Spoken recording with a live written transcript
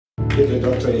Give the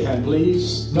doctor a hand,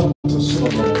 please. Dr.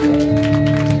 Solomon.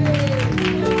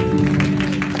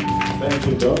 Thank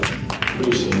you, Doc.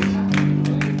 Appreciate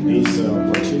this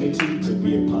opportunity to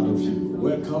be a part of you.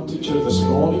 Welcome to church this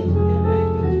morning.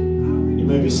 You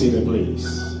may be seated,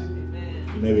 please.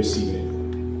 You may be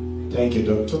seated. Thank you,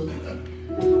 Doctor.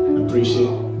 Appreciate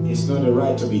it. It's not a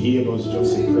right to be here, but it's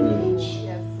just a privilege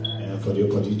for the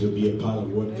opportunity to be a part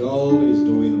of what God is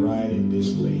doing right in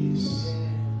this place.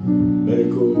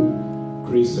 Medical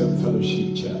Christian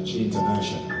Fellowship Church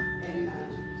International.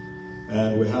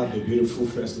 And we have the beautiful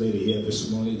First Lady here this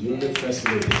morning. You're the First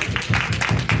Lady.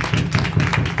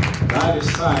 By the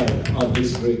side of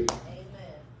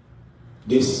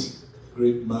this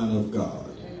great man of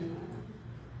God,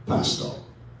 Pastor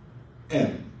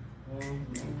M.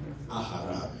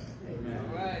 Aharame.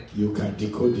 You can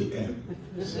decode the M.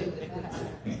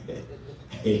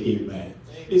 Amen.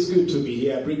 It's good to be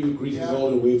here. I bring you greetings all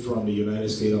the way from the United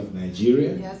States of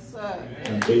Nigeria. Yes, sir.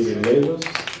 I'm based in Lagos,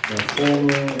 the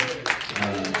former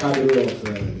capital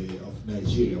of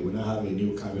Nigeria. We now have a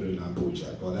new capital in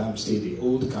Abuja, but I'm still the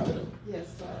old capital. Yes,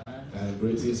 sir. And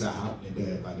great things are happening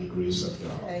there by the grace of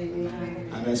God. Amen.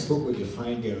 And I spoke with a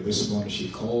fine girl this morning. She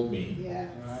called me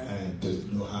and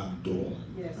doesn't know how I'm doing.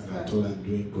 Yes, and I told her I'm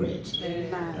doing great.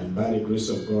 Amen. And by the grace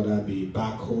of God, I'll be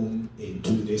back home in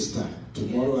 2 days' time.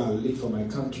 Tomorrow I'll leave for my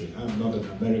country. I'm not an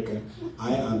American.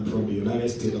 I am from the United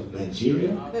States of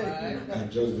Nigeria. I'm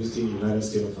just visiting the United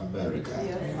States of America.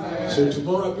 Yes, so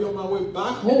tomorrow I'll be on my way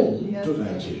back home to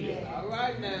Nigeria. All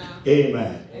right now.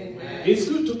 Amen. Amen. It's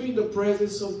good to be in the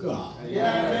presence of God.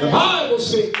 Yes. The Bible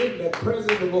says in the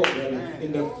presence of the Lord,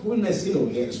 in the fullness,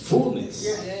 there's fullness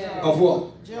of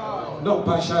what? Joy. Not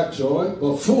partial joy,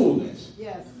 but fullness.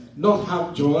 Yes. Not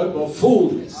half joy, but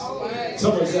fullness. Right.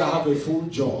 Somebody say, I have a full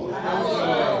joy.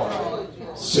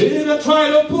 Say, they try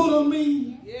to put on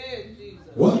me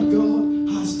what God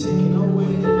has taken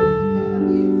away.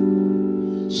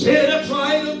 Say, they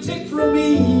try to take from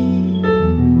me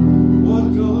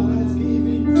what God has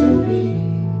given to me.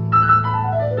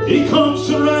 He comes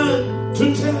around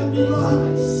to tell me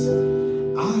lies. I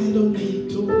don't need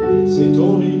to say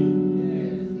to him.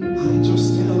 I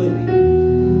just tell him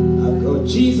I've got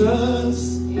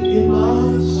Jesus in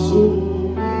my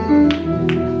soul.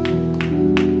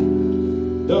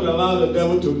 Don't allow the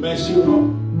devil to mess you up.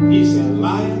 He's a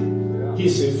liar.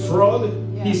 He's a fraud.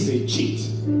 He's a cheat.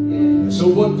 So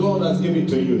what God has given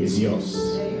to you is yours.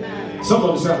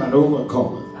 Somebody say, I'm an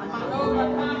overcomer.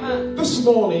 This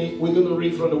morning we're going to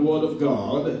read from the Word of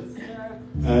God.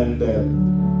 And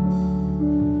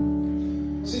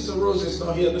Sister Rose is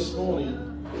not here this morning.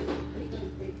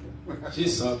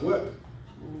 She's at work.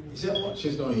 He said, what?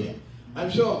 She's not here. I'm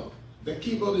sure the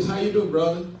keyboard is, how you doing,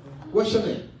 brother? What's your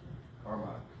name?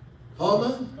 Carmine.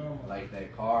 Carmine? Like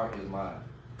that car is mine.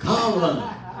 Carmine.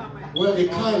 Well, the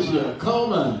car is your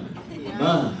Carmine.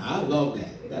 Man, I love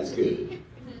that. That's good.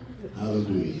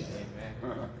 Hallelujah.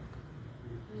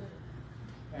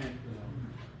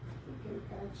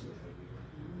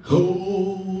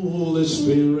 Holy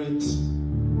Spirit.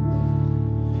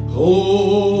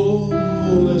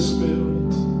 Holy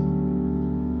Spirit,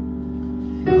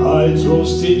 I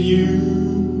trust in you,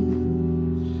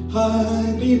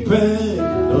 I depend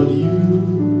on you.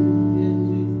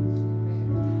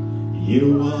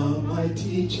 You are my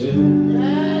teacher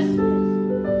and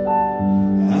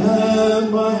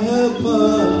my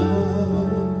helper.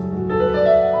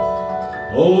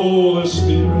 Holy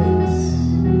Spirit,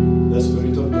 the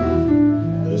Spirit of God,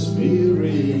 the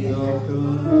Spirit of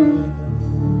God.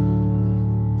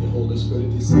 Holy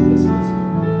Spirit is in this place.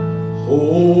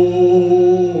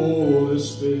 Holy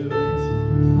Spirit,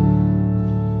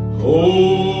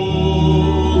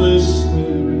 Holy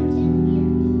Spirit,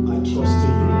 I trust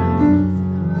in you.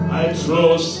 I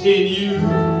trust in you,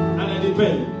 and I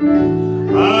depend.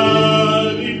 I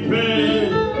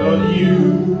depend on you.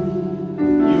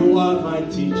 You are my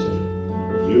teacher.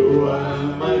 You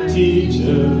are my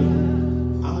teacher.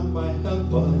 I'm my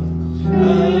helper.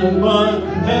 And my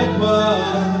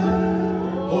helper.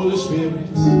 Holy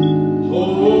Spirit,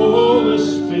 Holy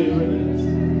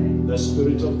Spirit, the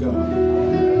Spirit of God,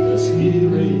 the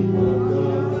Spirit of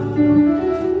God.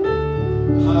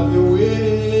 Have your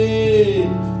way,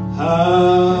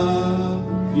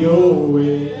 have your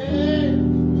way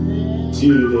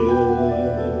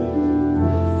today.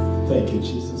 Thank you,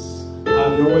 Jesus.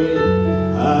 Have your way,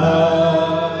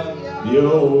 have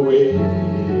your way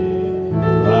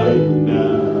right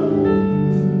now.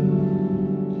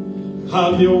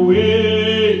 Have your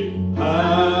way,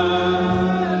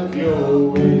 have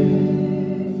your way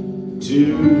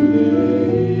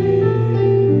today.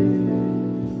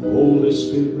 Holy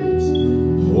Spirit,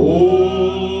 Holy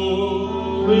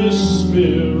Holy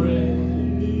Spirit,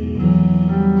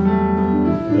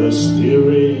 the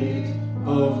Spirit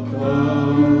of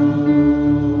God.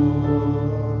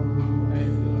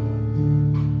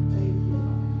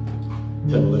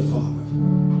 Heavenly Father,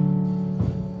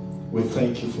 we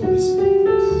thank you for this moment.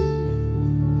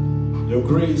 Your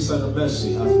grace and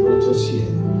mercy has brought us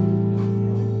here.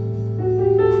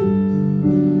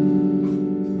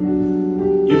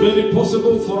 You made it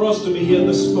possible for us to be here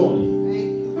this morning.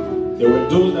 There were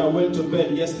those that went to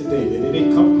bed yesterday. They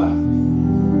didn't come back.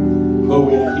 But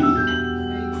we are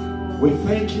here. We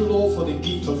thank you, Lord, for the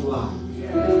gift of life.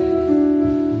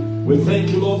 We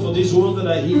thank you, Lord, for these ones that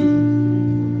are here.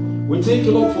 We thank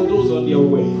you, Lord, for those on their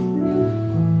way.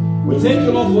 We thank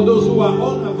you, Lord, for those who are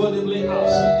unavoidably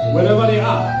absent. Wherever they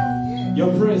are,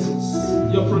 your presence,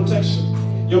 your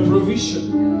protection, your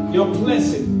provision, your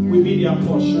blessing will be their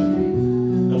portion.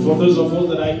 And for those of us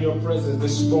that are in your presence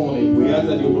this morning, we ask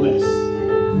that you bless,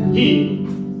 heal,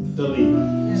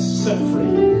 deliver, set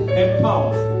free,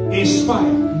 empower,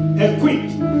 inspire, equip,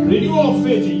 renew our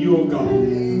faith in you, O God.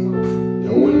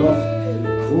 And we will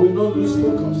not lose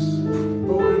focus,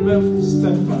 but we remain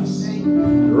steadfast.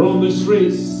 Run this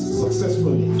race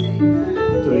successfully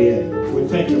to the end. We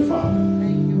thank you, Father.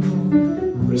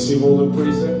 Receive all the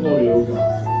praise and glory, O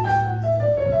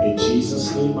God. In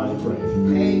Jesus' name I pray.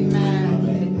 Amen. Amen.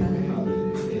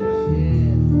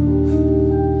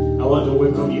 I want to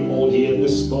welcome you all here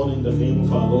this morning in the name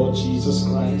of our Lord Jesus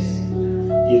Christ.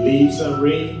 He lives and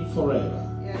reigns forever.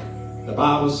 Yes. The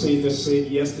Bible says the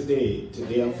same yesterday,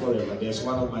 today, and forever. There's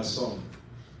one of my songs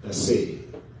that says,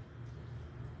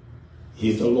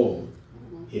 He's the Lord.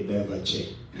 He never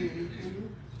changed.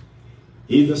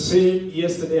 He's the same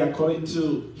yesterday according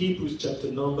to Hebrews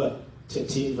chapter number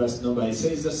 13 verse number. It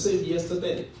says the same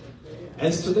yesterday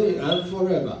as today and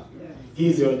forever.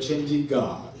 He's the unchanging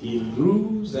God. He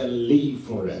rules and lives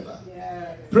forever.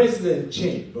 President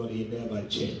changed, but he never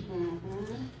changed.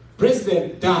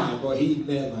 President died, but he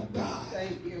never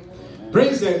died.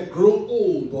 President grew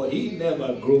old, but he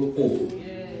never grew old.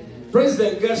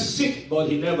 President gets sick, but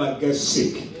he never gets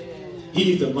sick.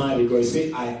 He is the mighty God. He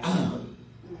said, I am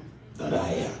that I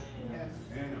am.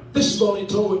 This morning,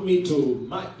 turn with me to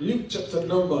Luke chapter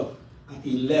number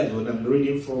 11. I'm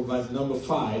reading from verse number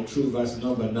 5 through verse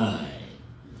number 9.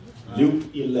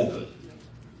 Luke 11.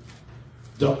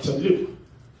 Dr. Luke.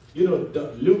 You know,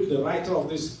 Luke, the writer of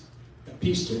this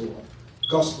epistle,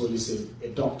 gospel, is a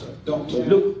doctor. Dr.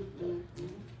 Luke.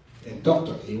 A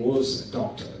doctor. He was a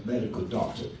doctor, a medical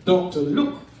doctor. Dr.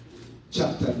 Luke,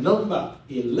 chapter number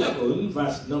 11,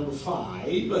 verse number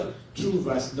 5 through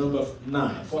verse number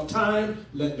 9. For time,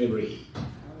 let me read.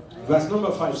 Verse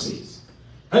number 5 says,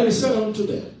 And he said unto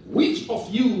them, Which of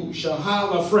you shall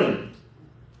have a friend,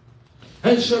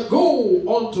 and shall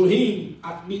go unto him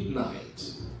at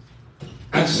midnight,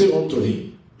 and say unto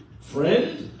him,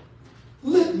 Friend,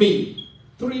 let me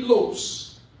 3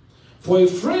 loaves, for a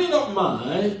friend of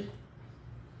mine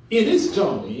in his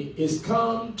journey is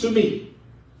come to me,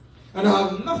 and I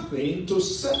have nothing to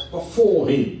set before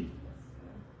him.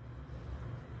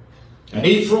 And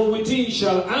he from within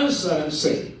shall answer and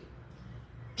say,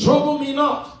 Trouble me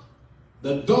not,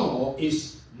 the door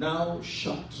is now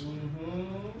shut.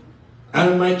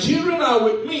 And my children are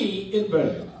with me in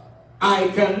bed. I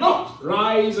cannot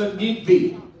rise and give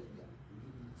thee.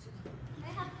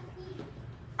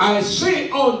 I say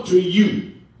unto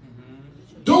you,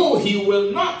 though he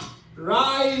will not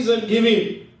rise and give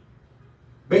him,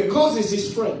 because he's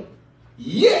his friend,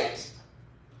 yet,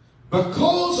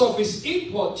 because of his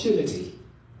importunity,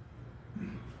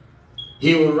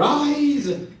 he will rise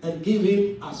and give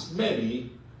him as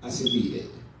many as he needed.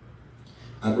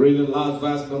 I'm reading the last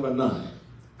verse number 9.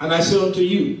 And I say unto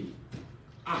you,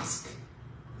 ask,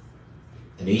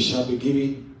 and it shall be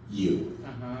given you.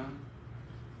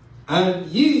 And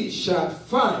ye shall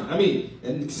find.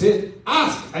 And it says,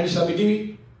 ask, and it shall be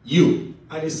given you.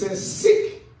 And it says,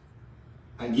 seek,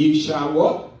 and ye shall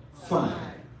what? Find.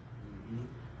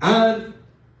 And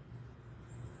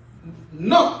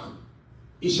knock,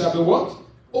 it shall be what?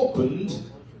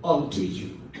 Opened unto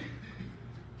you.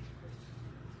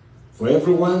 For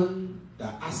everyone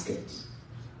that asketh,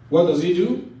 what does he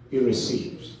do? He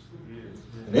receives.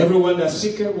 And everyone that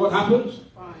seeketh, what happens?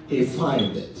 He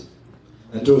findeth.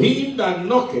 And to him that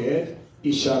knocketh,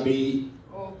 it shall be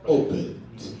opened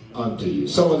unto you.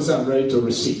 Someone say, I'm ready to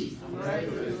receive.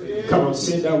 Come on,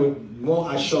 say that with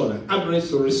more assurance. I'm ready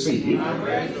to receive.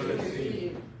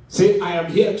 Say, I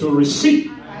am here to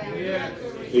receive.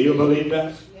 Do you believe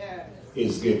that?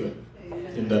 It's given.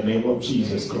 In the name of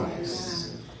Jesus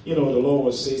Christ. You know, the Lord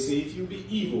will say, if you be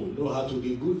evil, know how to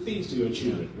give good things to your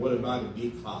children. What about a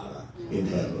big Father in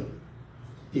heaven?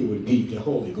 He will give the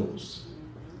Holy Ghost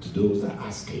to those that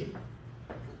ask him.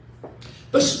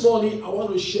 This morning, I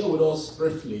want to share with us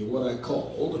briefly what I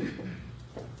called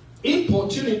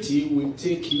Importunity Will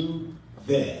Take You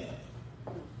There.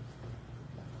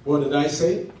 What did I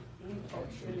say?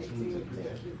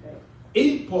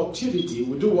 Importunity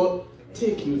will do what?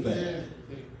 Take you there.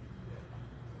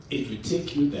 It will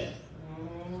take you there.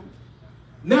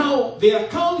 Now, the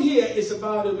account here is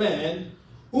about a man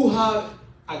who had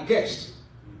a guest,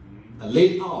 a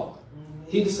late hour.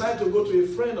 He decided to go to a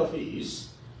friend of his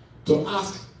to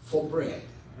ask for bread.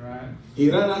 Right. He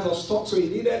ran out of stock, so he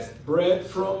needed bread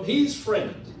from his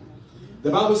friend. The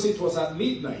Bible says it was at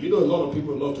midnight. You know, a lot of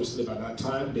people love to sleep at that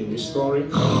time. They were snoring.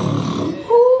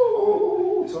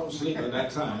 Some sleep at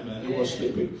that time, and he was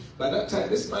sleeping. By that time,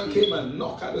 this man came and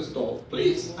knocked at his door.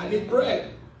 Please, I need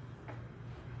bread.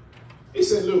 He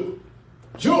said, look,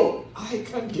 Joe, I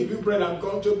can't give you bread. I'm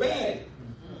going to bed.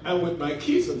 And with my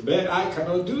kids in bed, I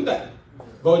cannot do that.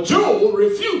 But Joe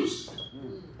refused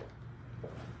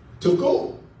to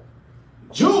go.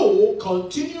 Joe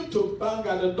continued to bang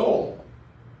at the door.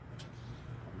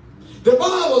 The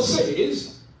Bible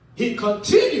says he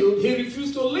continued, he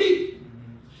refused to leave.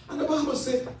 And the Bible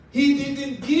said he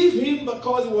didn't give him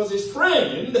because he was his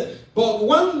friend, but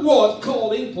one word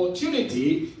called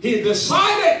importunity. He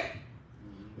decided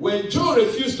when Joe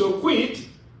refused to quit,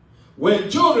 when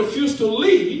Joe refused to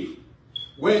leave,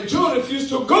 when Joe refused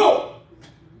to go, he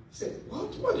said,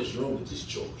 what is wrong with this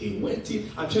Joe? He went in,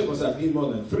 and Joe must have been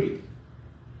more than 3.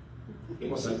 He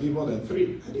must have been more than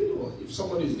 3. I don't know if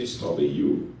somebody is disturbing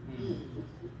you.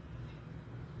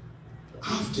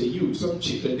 After you, some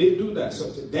children, they do that.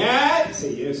 Something. Dad,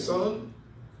 say, yes, son,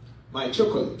 my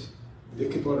chocolate. They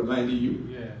keep on reminding you.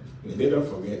 Yeah. And they don't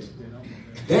forget.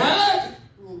 Dad,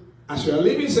 as you are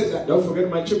leaving, say that, don't forget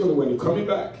my chocolate when you're coming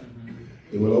back.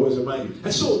 They will always remind you.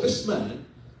 And so this man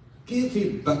gave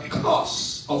him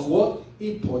because of what?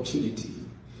 Importunity.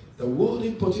 The word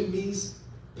importunity means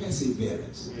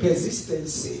perseverance,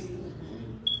 persistency.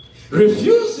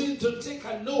 Refusing to take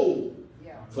a no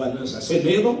for an answer. Say,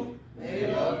 neighbor,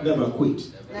 never quit.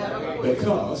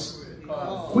 Because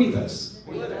quitters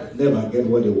never get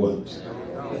what they want.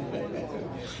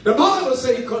 The Bible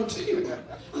says he continued.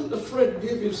 And the friend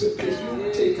gave him, said, please,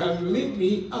 you take and leave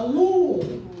me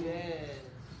alone.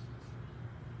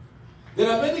 There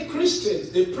are many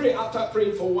Christians, they pray after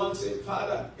praying for one, say,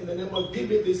 Father, in the name of give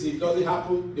me this. If it doesn't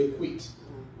happen, they quit.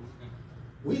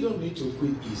 We don't need to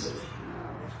quit easily.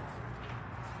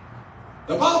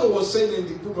 The Bible was saying in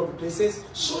the book of Ecclesiastes,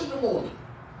 sow in the morning,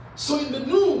 sow in the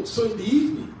noon, sow in the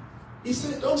evening. He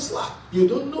said, don't slack. You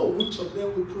don't know which of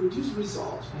them will produce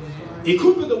results. It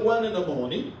could be the one in the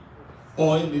morning,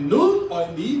 or in the noon, or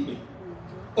in the evening,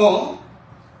 or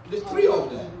the 3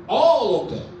 of them, all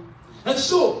of them. And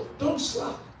so, don't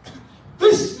slack.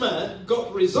 This man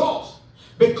got results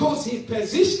because he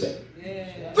persisted.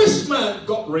 This man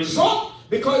got results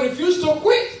because he refused to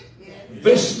quit.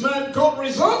 This man got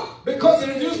result because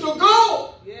he refused to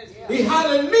go. He had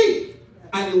a need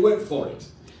and he went for it.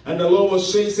 And the Lord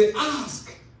was saying, say,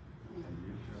 ask.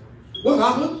 What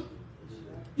happened?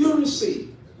 You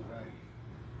receive.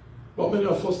 But many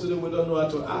of us today, we don't know how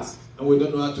to ask and we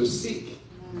don't know how to seek.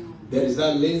 There is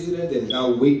that laziness, there is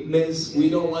that weakness. We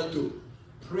don't want to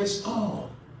press on.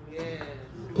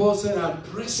 Paul said, I'm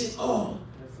pressing on.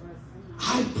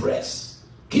 I press.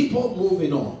 Keep on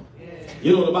moving on.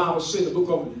 You know, the Bible says in the book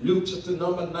of Luke, chapter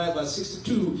number 9, verse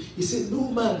 62, he said, no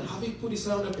man having put his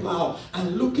hand on the plow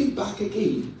and looking back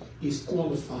again is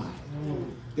qualified.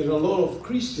 There are a lot of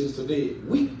Christians today,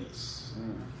 weakness.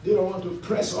 They don't want to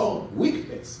press on,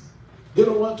 weakness. They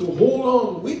don't want to hold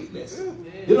on, weakness.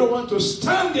 They don't want to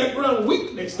stand their ground,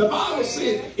 weakness. The Bible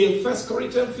says in 1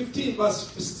 Corinthians 15,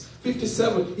 verse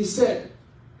 57, he said,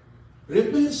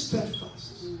 remain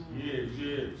steadfast.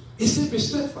 He said, be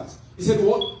steadfast. He said,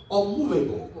 what?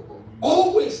 Unmovable.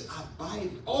 Always abide.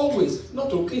 Always.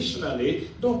 Not occasionally,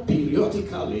 not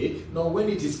periodically, not when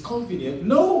it is convenient.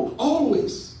 No,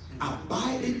 always.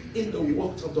 Abiding in the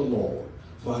works of the Lord.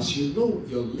 For as you know,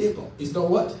 your labor is not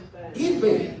what? In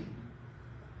vain.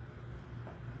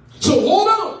 So hold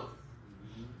on.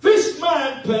 This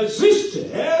man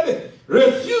persisted,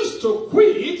 refused to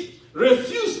quit,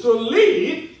 refused to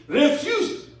leave,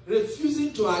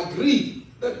 refusing to agree.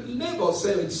 The neighbor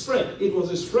said his friend. It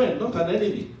was his friend, not an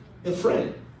enemy. A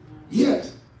friend.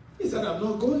 Yet, he said, I'm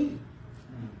not going.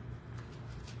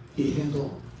 He held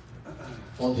on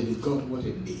until he got what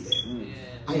he needed.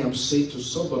 I am saying to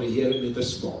somebody hearing me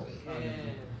this morning,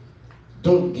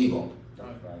 don't give up.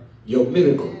 Your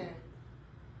miracle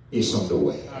is on the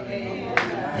way.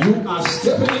 You are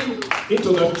stepping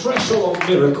into the threshold of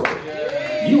miracle.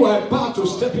 You are about to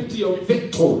step into your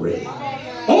victory.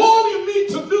 All you need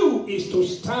to do is to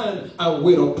stand and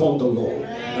wait upon the Lord.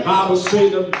 The Bible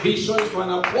says the vision is for an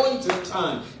appointed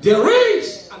time. There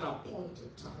is an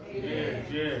appointed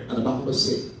time. And the Bible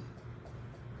says,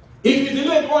 if you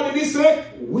delay, what did he say?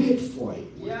 Wait for it.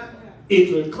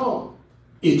 It will come.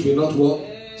 It will not work.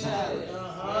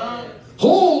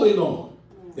 Holding on.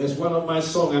 There's one of my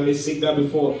songs, I may sing that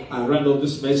before I round up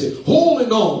this message.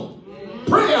 Holding on.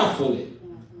 Prayerfully.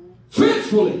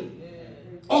 Faithfully.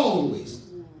 Always.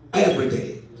 Every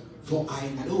day. For I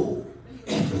know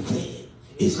everything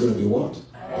is going to be what?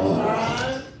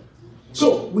 Alright.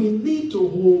 So we need to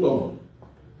hold on.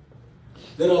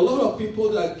 There are a lot of people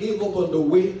that gave up on the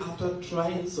way after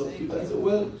trying some people. I said,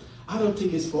 well, I don't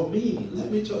think it's for me.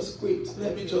 Let me just quit.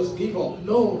 Let me just give up.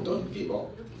 No, don't give up.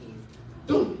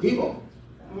 Don't give up.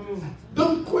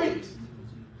 Don't quit.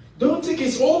 Don't think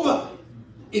it's over.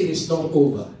 It is not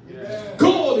over.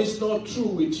 God is not through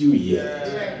with you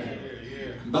yet.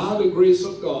 By the grace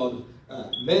of God,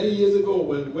 many years ago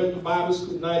when we went to Bible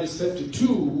school in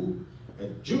 1972,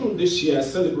 in June this year, I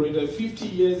celebrated 50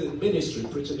 years in ministry,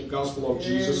 preaching the gospel of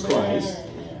Jesus Christ.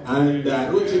 And I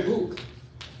wrote a book,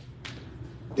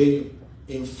 The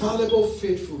Infallible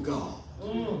Faithful God.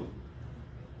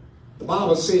 The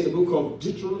Bible says in the book of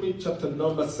Deuteronomy chapter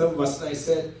number 7 verse 9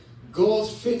 said,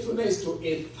 God's faithfulness to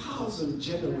 1,000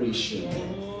 generations.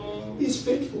 He's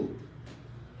faithful.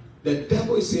 The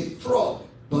devil is a fraud,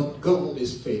 but God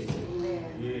is faithful.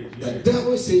 The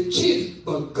devil is a cheat,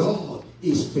 but God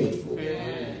is faithful.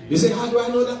 You say, how do I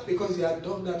know that? Because he had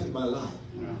done that in my life.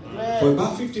 For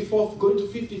about 54, going to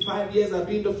 55 years I've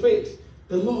been in the faith.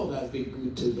 The Lord has been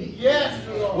good to me. Yes,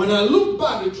 Lord. When I look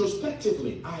back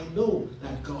retrospectively, I know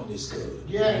that God is good.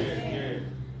 Yes.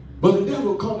 But the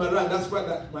devil comes around. That's why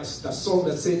that song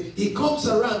that says, he comes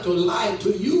around to lie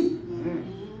to you.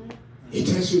 He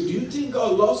tells you, do you think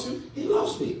God loves you? He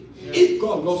loves me. Yeah. If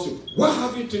God loves you, why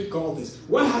have you think all this?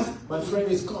 Why has my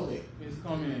friend is coming? He's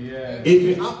coming, yeah.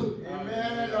 It will happen.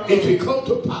 Amen. It will come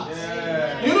to pass.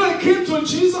 Yeah. You know, he came to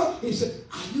Jesus. He said,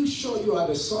 are you sure you are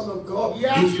the Son of God?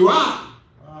 Yeah. If you are,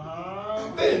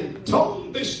 then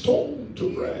turn this stone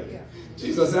to bread.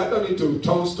 Jesus said, I don't need to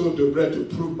turn stone to bread to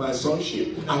prove my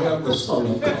sonship. I am the Son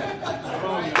of God.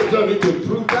 I don't need to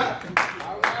prove that.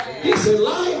 He's a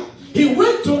liar. He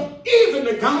went to Eve in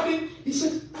the garden. He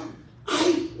said,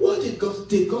 what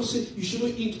did God say? You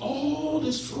shouldn't eat all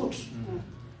this fruit.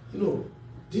 You know,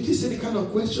 did he say the kind of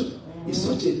question? It's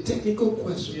such a technical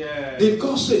question. Yeah. Did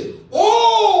God say,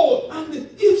 oh, and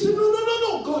Eve said,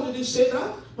 no, God didn't say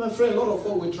that. My friend, a lot of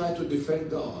us will try to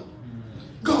defend God.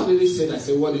 God didn't say that. I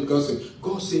said, what did God say?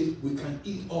 God said, we can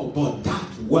eat all, but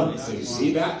that one. I said, you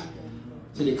see that?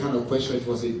 So the kind of question, it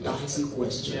was a dicey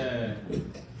question. Yeah.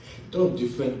 Don't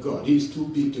defend God. He's too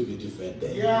big to be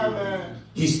defended. Yeah, man.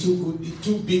 He's too good. He's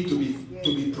too big to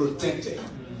be protected.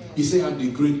 He said, I'm the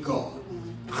great God.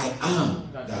 I am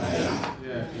that I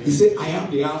am. He said, I am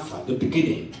the Alpha, the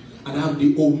beginning, and I am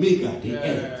the Omega, the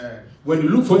end. When you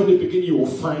look for him in the beginning, you will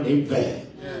find him there.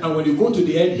 And when you go to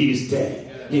the end, he is there.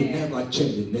 He never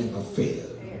changed, he never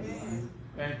failed.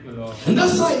 Thank you, Lord. And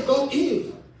that's how he got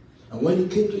Eve. And when he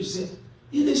came to it, he said,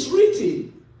 it is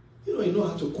written. You know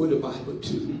how to quote the Bible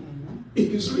too.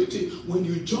 It is written, when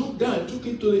you jump down, took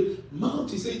him to the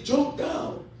mount, he said, jump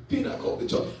down. Peter called the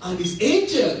church. And his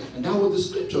angel, and that was the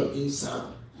scripture in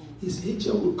Psalm, his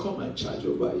angel will come and charge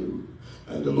over you.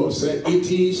 And the Lord said, it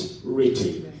is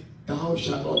written, thou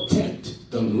shalt not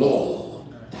tempt the Lord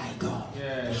thy God.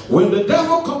 Yeah. When the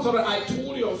devil comes around, I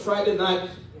told you on Friday night,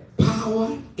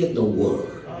 power in the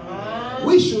word.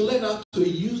 We should learn how to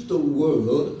use the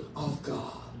word of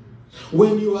God.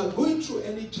 When you are going through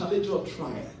any challenge or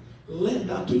trial, learn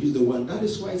how to use the word. That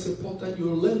is why it's important you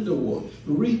learn the word,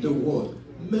 read the word,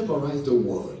 memorize the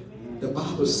word. The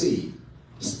Bible says,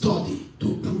 study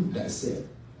to prove thyself.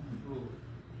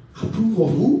 Approve of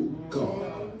who?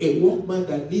 God. A workman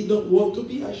that need not want to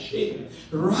be ashamed.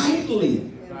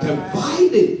 Rightly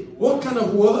divided. What kind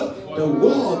of word? The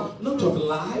word, not of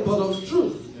lie, but of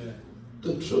truth.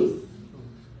 The truth.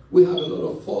 We have a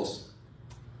lot of false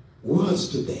words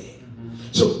today.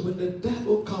 So when the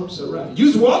devil comes around,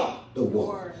 use what? The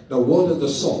word. The word is the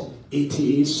song. It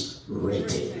is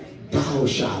written, thou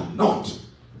shalt not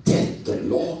tempt the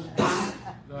Lord thy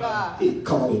God. He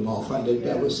called him off, and the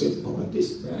devil said, oh,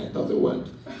 this man doesn't want.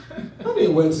 And he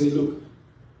went and said, look,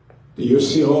 do you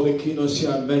see all the kingdoms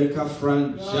here? America,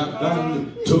 France,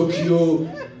 Japan, Tokyo.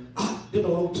 They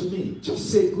belong to me.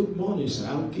 Just say good morning, sir.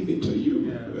 I'll give it to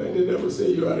you. And the devil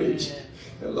say, you are rich.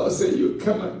 The Lord said, you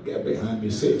come and get behind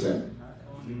me, Satan.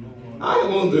 I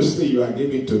own this thing you are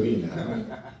giving to me now.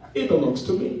 It belongs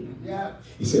to me.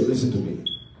 He said, listen to me.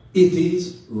 It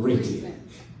is written,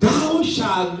 thou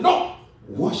shalt not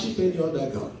worship any other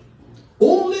God.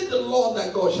 Only the Lord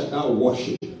thy God shalt thou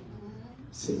worship.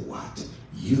 Say what?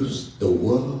 Use the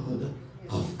word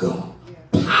of God.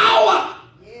 Power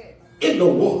in the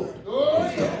word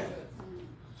of God.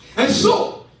 And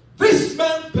so, this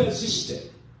man persisted.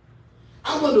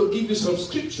 I want to give you some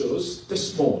scriptures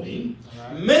this morning.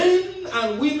 Men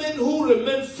and women who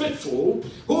remain faithful,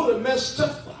 who remain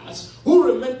steadfast, who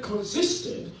remain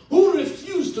consistent, who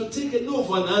refuse to take a no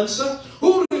for an answer,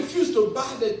 who refuse to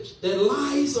buy the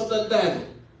lies of the devil.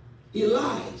 He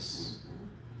lies.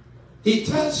 He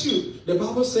tells you, the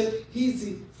Bible says, he's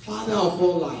the father of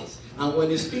all lies. And when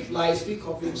he speaks lies, speak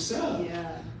of himself.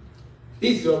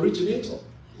 He's the originator.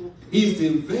 He's the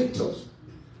inventor.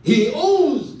 He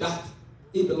owns that.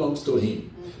 It belongs to him.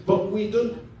 But we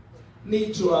don't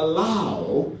need to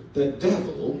allow the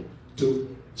devil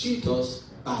to cheat us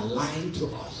by lying to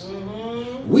us.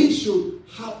 We should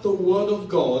have the word of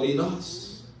God in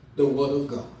us. The word of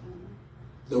God.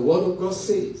 The word of God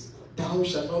says, thou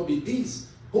shalt not be this.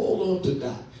 Hold on to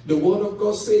that. The word of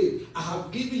God says, I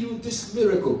have given you this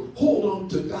miracle. Hold on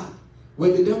to that.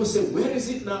 When the devil said, where is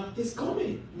it now? It's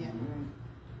coming.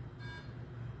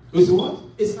 It's what?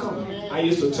 It's coming. I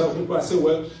used to tell people, I say,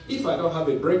 well, if I don't have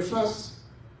a breakfast,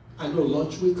 I know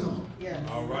lunch will come.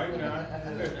 All right now.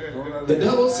 The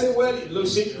devil say, well, look,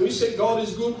 you say God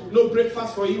is good, no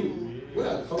breakfast for you.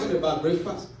 Well, forget about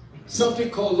breakfast. Something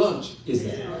called lunch is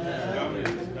there.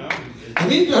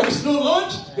 And if there is no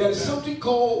lunch, there is something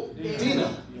called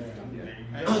dinner.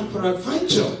 And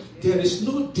peradventure, there is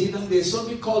no dinner, there is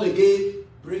something called again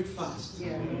breakfast.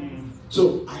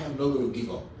 So I am not going to give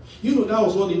up. You know, that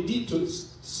was what he did to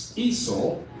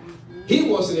Esau. He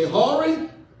was in a hurry.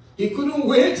 He couldn't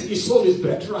wait. He sold his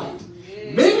birthright.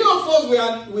 Many of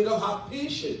us, we don't have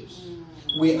patience.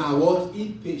 We are what?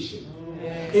 Impatient.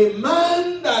 A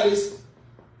man that is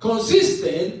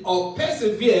consistent or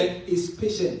persevere is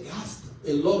patient. He has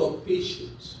a lot of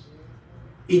patience.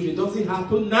 If it doesn't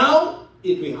happen now,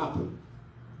 it will happen.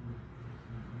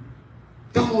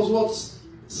 That was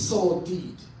what Saul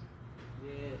did.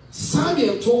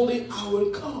 Samuel told him, I will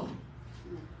come.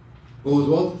 But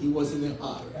what? He was in a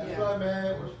hurry. That's right,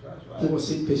 man. That's right. He was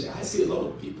impatient. I see a lot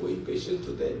of people impatient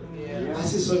today. I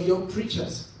see some young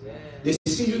preachers. They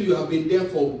see you have been there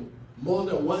for more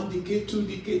than 1 decade, 2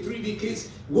 decades, 3 decades.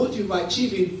 What you've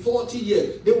achieved in 40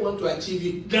 years, they want to achieve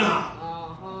it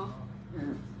now.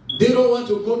 They don't want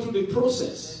to go through the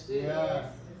process.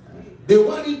 They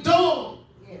want it done.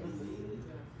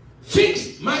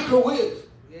 Fixed microwave.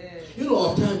 You know,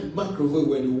 all the time, microwave,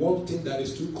 when you want thing that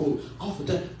is too cold, after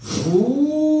that,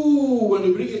 when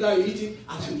you bring it out, you eat it,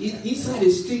 as you eat, inside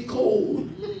is still cold.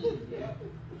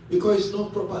 Because it's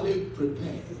not properly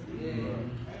prepared.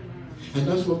 And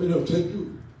that's what many of them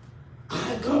do.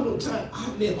 I got no time.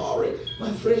 I'm in a hurry.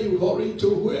 My friend, you hurry to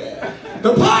where?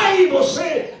 The Bible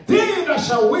says, they that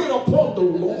shall wait upon the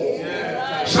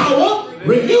Lord shall what?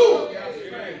 Renew.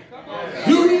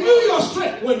 You renew your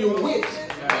strength when you wait.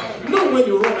 Not when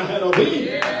you run ahead of him.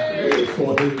 Wait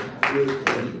for him. Wait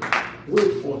for him.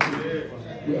 Wait for him.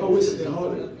 We're always in a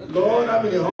hurry. Lord, I'm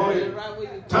in a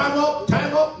hurry. Time up,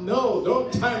 time up. No,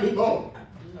 don't time him up.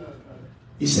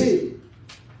 He said,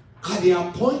 at the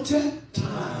appointed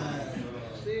time,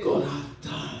 God have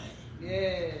time.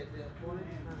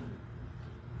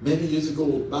 Many years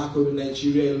ago, back over in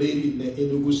Nigeria, a lady in the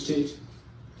Enugu state,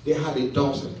 they had a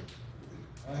daughter.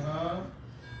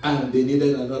 And they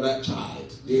needed another child.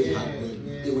 They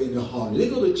were in a hurry. They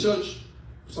go to church,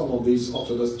 some of these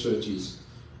Orthodox churches.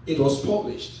 It was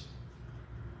published.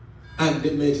 And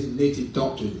they met a native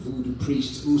doctor, voodoo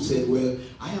priest, who said, well,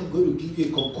 I am going to give you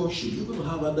a concoction. You're going to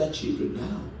have other children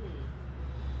now.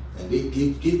 And they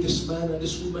gave this man and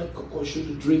this woman concoction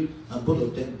to drink, and both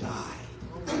of them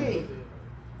died.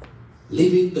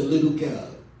 Leaving the little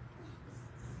girl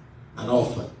an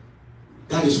orphan.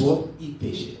 That is what?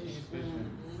 Impatience.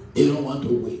 They don't want to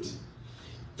wait.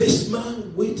 This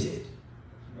man waited.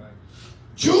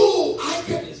 Joe, I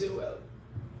can. He said, well.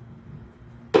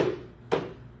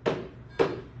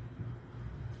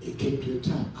 It came to a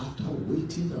time after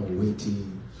waiting and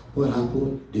waiting. What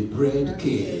happened? The bread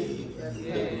came.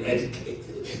 The bread came.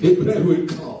 The bread will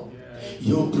come.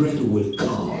 Your bread will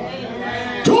come.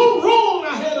 Don't run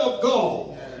ahead of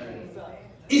God.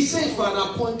 He said for an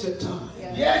appointed time.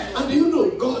 And do you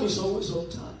know God is always on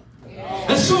time?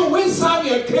 And so when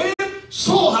Samuel came,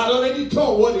 Saul had already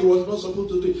done what he was not supposed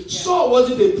to do. Saul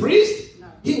wasn't a priest.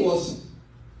 He was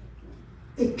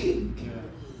a king.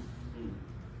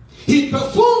 He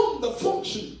performed the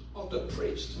function of the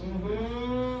priest.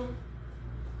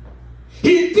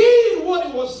 He did what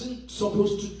he wasn't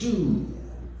supposed to do.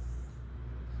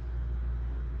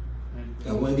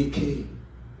 And when he came,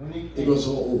 it was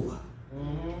all over.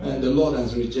 And the Lord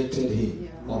has rejected him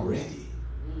already.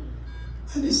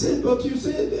 And he said, but you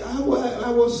said, I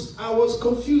was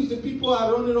confused. The people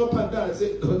are running up and down. I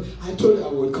said, I told you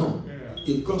I would come.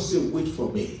 If God said, wait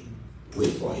for me,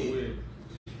 wait for him.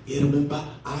 You remember,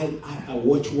 I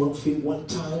watched one thing one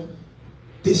time.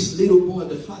 This little boy,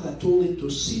 the father told him to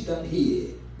sit down here.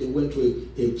 They went to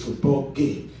a football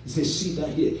game. He said, sit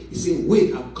down here. He said,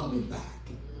 wait, I'm coming back.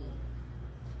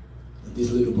 And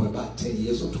this little boy, about 10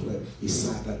 years or 12, he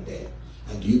sat down there.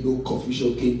 And you know,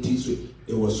 confusion came this way.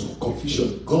 There was some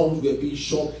confusion. Guns were being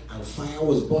shot and fire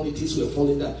was burning. Things were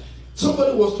falling down.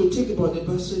 Somebody was to think about the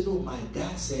person. No, my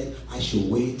dad said I should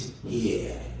wait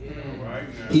here.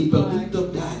 He believed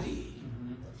of daddy.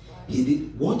 He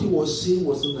did what he was saying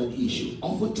was not an issue.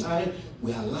 Oftentimes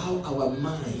we allow our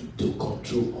mind to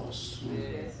control us.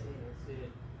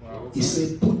 He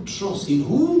said, put trust in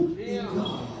who? In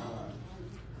God.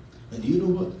 And you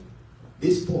know what?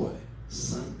 This boy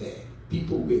sat there.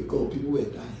 People were gone. People were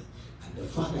dying. And the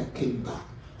father came back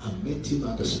and met him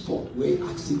at the spot where he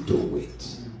asked him to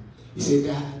wait. He said,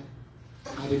 Dad,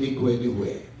 I didn't go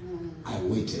anywhere. I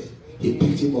waited. He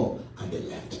picked him up and they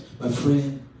left. My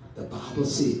friend, the Bible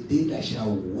says, they that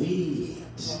shall wait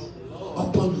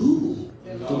upon who?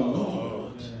 The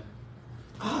Lord.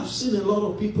 I have seen a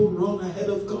lot of people run ahead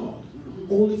of God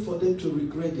only for them to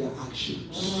regret their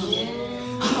actions.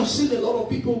 I have seen a lot of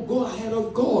people go ahead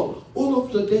of God all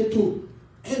of them to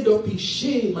end up in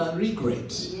shame and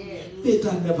regret. May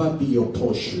that never be your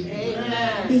portion.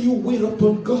 May you wait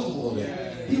upon God.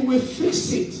 He will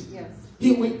fix it.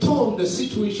 He will turn the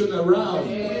situation around.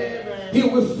 He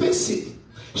will fix it.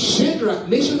 Shadrach,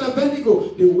 Meshach, and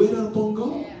Abednego, they waited upon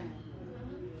God.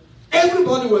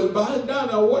 Everybody was bowing down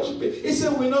and worshiping. He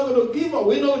said, we're not going to give up.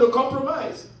 We're not going to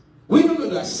compromise. We're not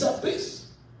going to accept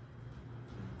this.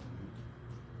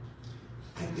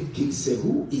 And the king said,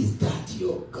 who is that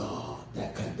your God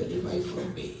that can deliver you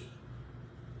from me?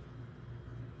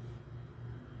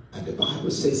 And the Bible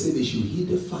says they should heat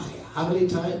the fire. How many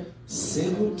times?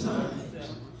 7 times.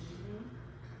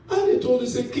 And they told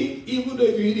us, king, even though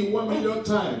if you hit it 1 million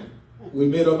times, we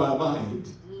made up our mind.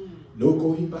 No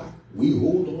going back. We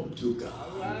hold on to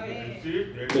God.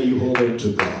 May you hold on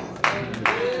to God.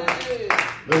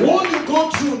 The what you go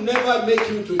through never make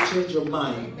you to change your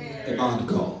mind about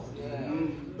God.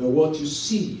 But what you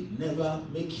see never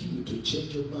make you to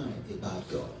change your mind about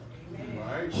God.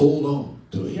 Hold on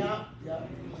to Him.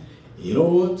 You know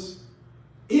what?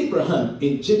 Abraham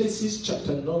in Genesis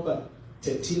chapter number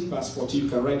 13 verse 14, you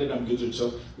can write it. I'm going to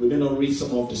talk. We may not read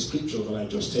some of the scriptures that I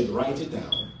just said. Write it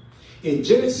down. In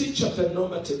Genesis chapter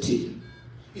number 13,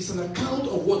 it's an account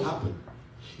of what happened.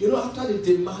 You know, after the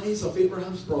demise of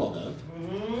Abraham's brother,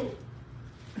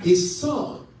 his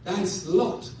son, that is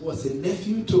Lot, was a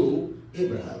nephew to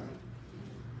Abraham.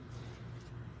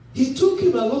 He took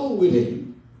him along with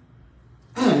him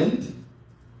and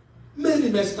made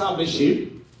him establish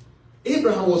him.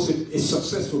 Abraham was a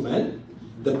successful man.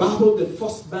 The Bible, the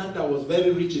first man that was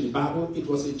very rich in the Bible, it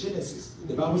was in Genesis.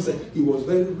 The Bible said he was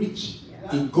very rich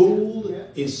in gold,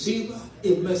 in silver,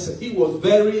 in mercy. He was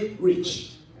very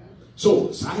rich.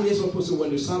 So, I hear some person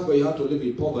when you serve God, you have to live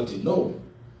in poverty. No.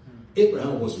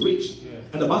 Abraham was rich.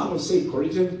 And the Bible says,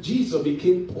 Corinthians, Jesus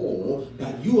became poor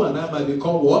that you and I might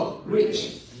become what?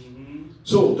 Rich.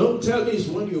 So, don't tell me it's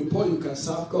when you're poor you can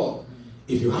serve God.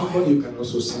 If you have money, you can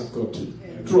also serve God too.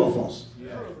 True of us.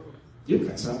 You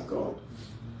can serve God.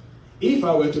 If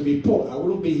I were to be poor, I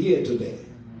wouldn't be here today.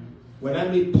 When I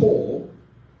mean poor,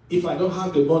 if I don't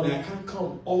have the money, I can't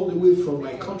come all the way from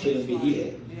my country and be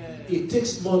here. It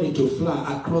takes money to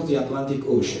fly across the Atlantic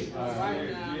Ocean.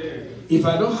 If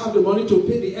I don't have the money to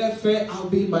pay the airfare, I'll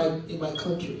be in my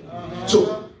country.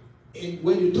 So,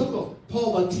 when you talk of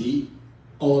poverty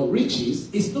or riches,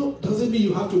 doesn't mean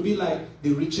you have to be like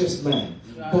the richest man,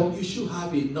 but you should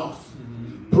have enough.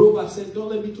 Proverbs says, don't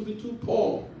let me to be too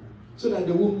poor, so that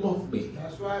they won't mock me.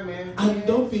 That's right, man. And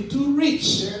don't be too rich,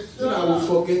 so that I will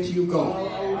forget you,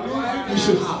 God. You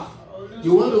should have.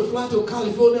 You want to fly to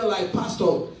California like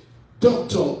Pastor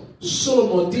Dr.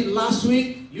 Solomon did last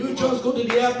week? You just go to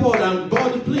the airport and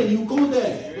board the plane. You go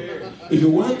there. If you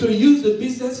want to use the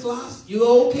business class,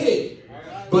 you're okay.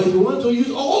 But if you want to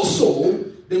use also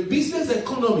the business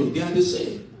economy, they are the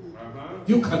same.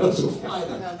 You can also fly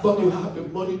that, but you have the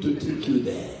money to take you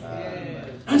there.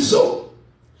 And so,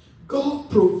 God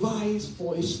provides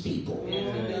for his people. He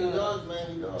does,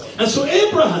 man, he does. And so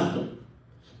Abraham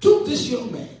took this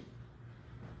young man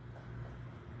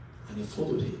and he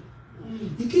followed him.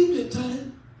 He came to a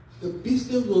time the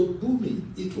business was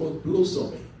booming, it was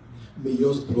blossoming. May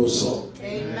yours blossom.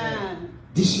 Amen.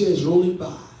 This year is rolling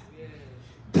by.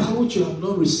 That which you have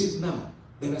not received now,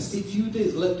 there are still few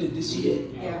days left in this year.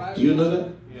 Yeah. Do you know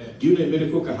that? Do you know a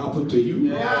miracle can happen to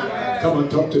you? Yeah. Come and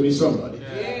talk to me, somebody.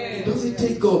 Yeah. It doesn't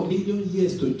take God million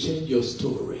years to change your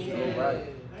story. Yeah.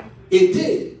 A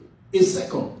day, a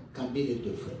second can make it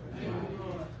different.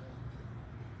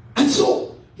 And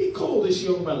so he called this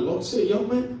young man, Lord, say, young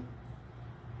man,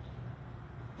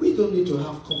 we don't need to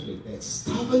have conflict. The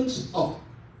servants of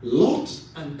Lot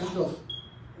and that of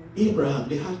Abraham,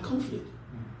 they had conflict.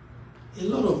 A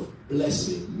lot of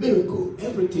blessing, miracle,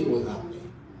 everything was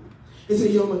happening. He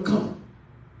said, young man, come.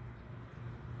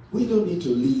 We don't need to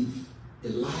live a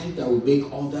life that will make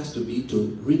others to be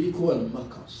to ridicule and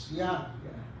mock us. Yeah.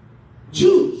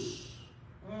 Jews,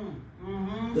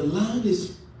 Mm-hmm. the land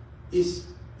is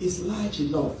large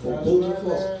enough for both of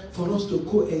us, for us to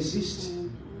coexist.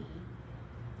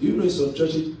 Do you know some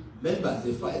church members,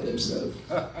 they fight themselves.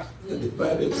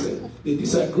 They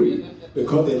disagree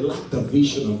because they lack the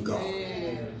vision of God.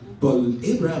 But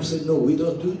Abraham said, no, we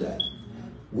don't do that.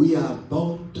 We are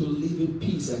bound to live in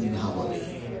peace and in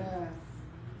harmony.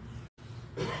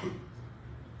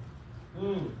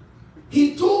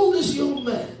 He told this young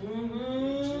man,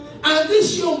 and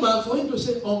this young man, for him to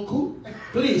say, uncle,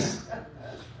 please,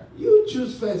 you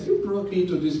choose first. You brought me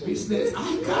into this business.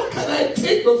 Can I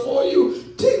take before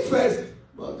you? Take first.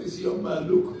 But this young man,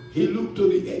 he looked to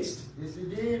the east. Yes, he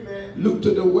did, man. Looked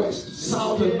to the west,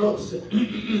 south and north.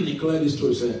 He cleared his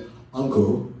throat, said,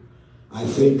 uncle, I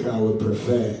think I would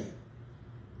prefer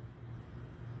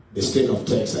the state of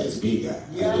Texas is bigger.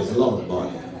 And there's a lot of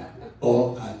money.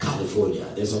 Or California,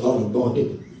 there's a lot of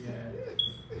money.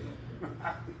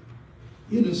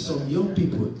 You know, some young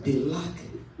people, they lack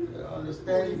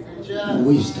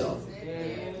wisdom.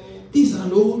 This is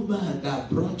an old man that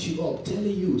brought you up,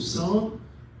 telling you, son,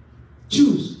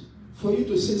 choose. For you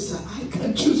to say, sir, I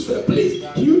can choose for a place.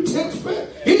 You take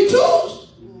first. He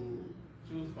chose.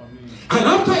 And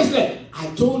after he said, I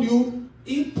told you,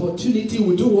 importunity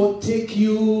will do what? Take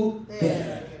you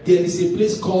there. There is a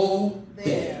place called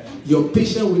there. Your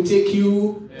patience will take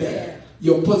you there.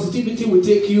 Your positivity will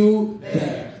take you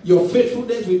there. Your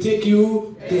faithfulness will take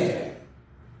you there.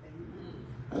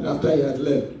 And after he had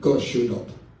left, God showed up.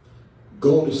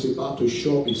 God is about to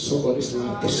show me somebody's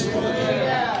life this morning.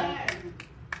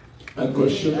 And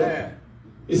God showed up.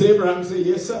 He said, Abraham said,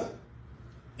 yes, sir.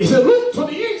 He said, look to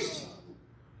the east.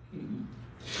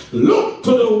 Look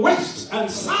to the west and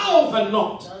south and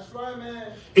north. That's right,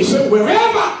 man. He said,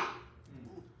 wherever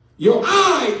your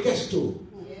eye gets to,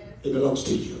 it belongs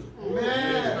to you.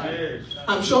 Man.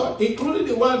 I'm sure, including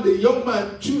the one the young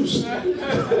man chose.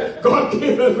 God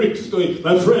gave everything to him.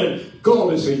 My friend,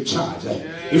 God is in charge.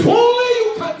 If only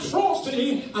you can trust in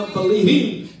him and believe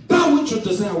him, that which you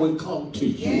desire will come to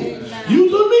you. You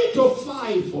don't need to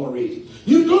fight for it.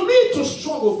 You don't need to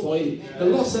struggle for it. The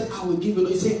Lord said, I will give it.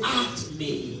 He said, ask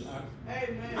me.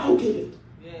 I'll give it.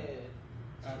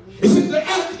 He said, the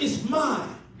earth is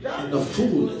mine and the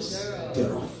fullness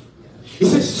thereof. He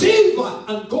says, silver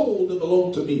and gold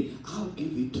belong to me. I'll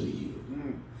give it to you.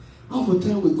 Half the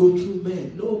time we go through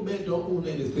men. No, men don't own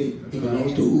anything. It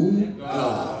belongs to who?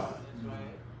 God.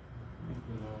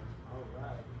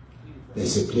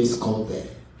 There's a place called there.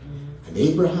 And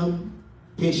Abraham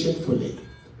patiently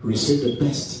received the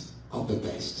best of the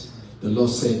best. The Lord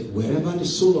said, wherever the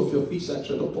sole of your feet shall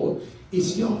tread upon,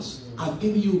 it's yours. I've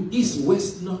given you east,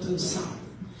 west, north, and south.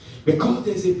 Because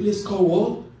there's a place called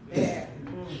what? There.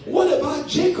 What about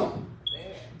Jacob?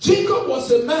 Jacob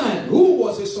was a man who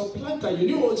was a supplanter.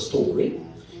 You know his story.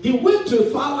 He went to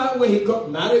a far land where he got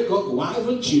married, got wife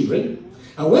and children.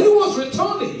 And when he was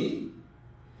returning,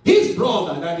 his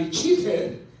brother that he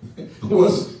cheated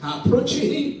was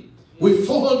approaching him with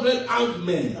 400 armed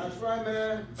men. That's right,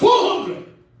 man. 400.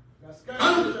 That's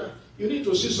And you need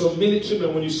to see some military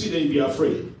men. When you see them, you be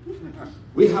afraid.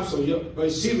 We have some young, but you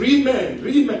see real men.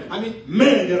 I mean,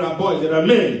 men, there are boys, there are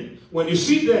men. When you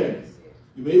see them,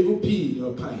 you may even pee in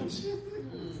your pants.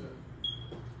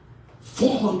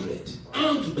 400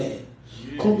 armed men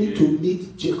coming to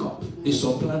meet Jacob, the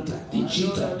supplanter, the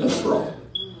cheater, the fraud,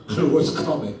 who was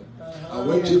coming. And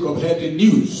when Jacob heard the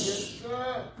news,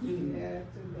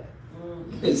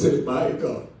 he said, my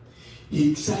God,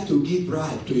 he decided to give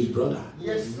bribe to his brother.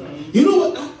 Yes, sir. You know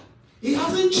what? He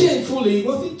hasn't changed fully. He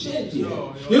wasn't changed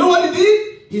yet. You know what he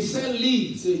did? He said,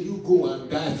 leave. He said, you go and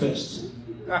die first.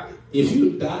 If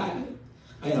you die,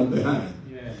 I am behind.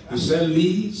 Yeah. He sent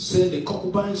Lee, sent the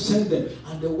concubine, sent them.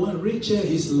 And the one, Rachel,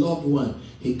 his loved one,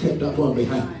 he kept that one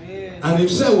behind. And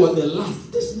himself was the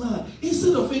last. This man,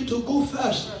 instead of him to go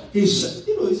first, he said,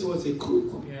 he was a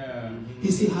crook. Yeah.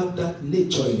 He still had that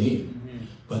nature in him.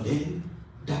 But then,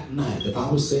 that night, the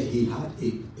Bible said he had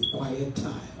a quiet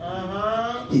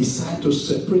time. He decided to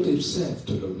separate himself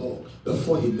to the Lord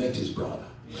before he met his brother.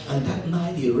 And that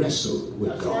night he wrestled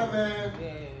with God.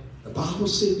 The Bible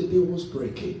said the day was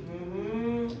breaking.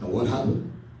 And what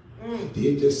happened? The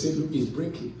angel said, look, it's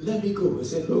breaking. Let me go. He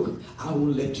said, look, I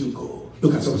will let you go.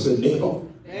 Look at someone and say, neighbor,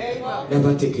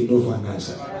 never take a no for an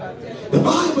answer. The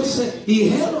Bible said he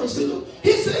held on and said, look,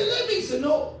 he said, let me. He said,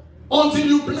 no, until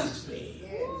you bless me.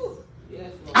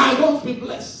 I won't be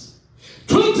blessed.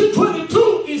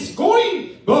 2022 is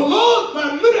going, but Lord,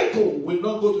 my miracle will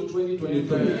not go to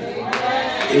 2023.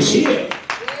 It's here.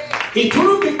 It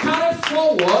will be carried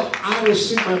forward. I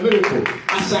receive my miracle.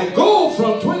 As I go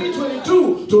from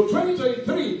 2022 to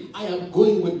 2023, I am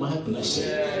going with my blessing.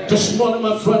 This morning,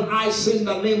 my friend, I say in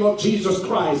the name of Jesus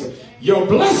Christ, your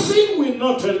blessing will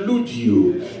not elude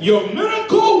you. Your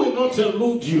miracle will not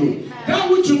elude you. That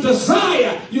which you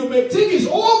desire, you may think is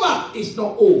over, it's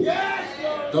not over.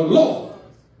 The Lord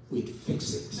will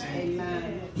fix it.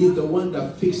 Amen. He's the one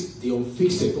that fixed the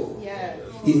unfixable.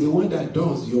 He's the one that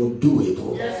does the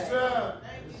undoable. Yes, sir.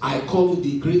 I call it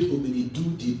the great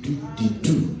Omnidu, the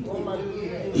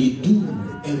do. He do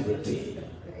everything.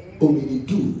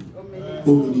 Omnidu.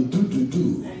 Omnidu,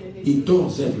 do. He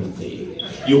does everything.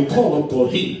 You call upon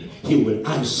him, he will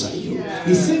answer you.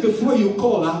 He said, before you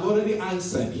call, I've already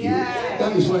answered you.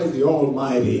 That is why he's the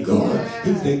Almighty God.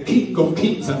 He's the King of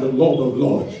kings and the Lord of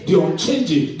lords. The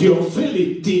unchanging, the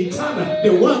unfailing, the eternal,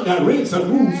 the one that reigns and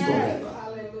rules forever.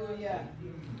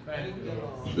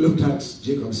 Looked at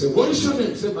Jacob and said, what is your name?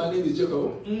 He said, my name is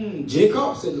Jacob.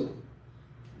 Jacob? Said, look,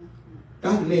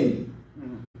 that name,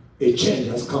 a change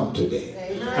has come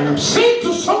today. And I'm saying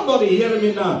to somebody hearing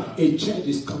me now, a change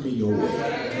is coming your way.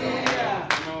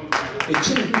 A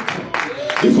change will come.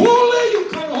 If only you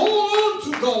can hold on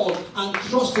to God and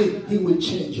trust him, he will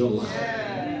change your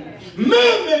life.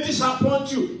 Man may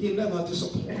disappoint you, he never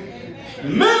disappoints.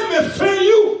 Man may fail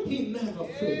you, he never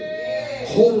fails.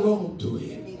 Hold on to him.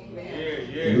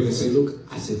 You can say, look,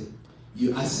 I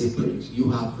say, prince, you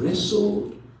have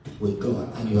wrestled with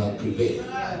God and you have prevailed.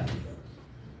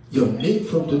 Your name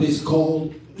from today is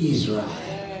called Israel.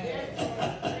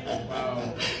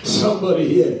 Somebody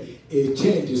here, a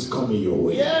change is coming your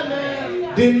way.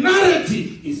 The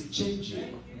narrative is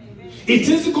changing. It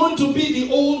isn't going to be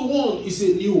the old one, it's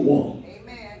a new one.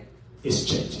 It's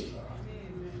changing.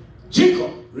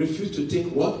 Jacob refused to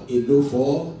take what? A no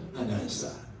for an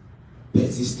answer.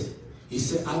 Persistent. He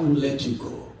said, I will let you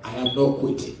go. I am not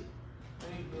quitting.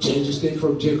 Change his name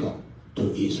from Jacob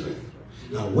to Israel.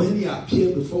 Now when he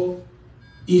appeared before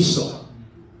Esau,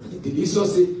 did Esau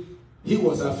say he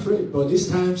was afraid, but this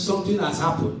time something has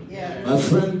happened. My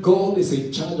friend, God is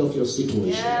in charge of your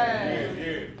situation.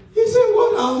 He said,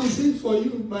 what I is it for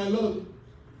you, my Lord?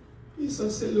 Esau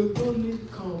said, look, don't need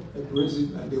to come and raise it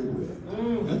and they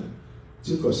will.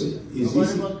 Jacob said, is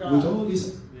this with all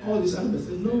this I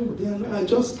said, no, they are not. I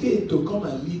just came to come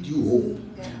and lead you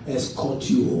home, escort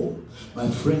you home. My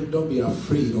friend, don't be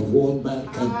afraid of what man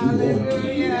can do unto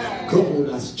you. God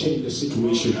has changed the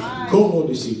situation. God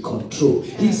is in control.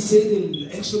 He said in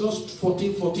Exodus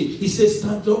 14:14, he says,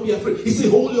 stand, don't be afraid. He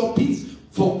said, hold your peace,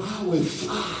 for I will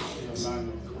fight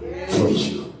for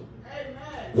you.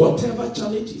 Whatever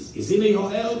challenges is in your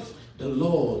health, the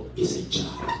Lord is in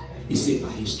charge. He said, by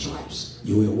his stripes,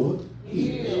 you will what?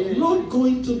 Not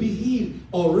going to be healed,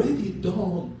 already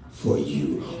done for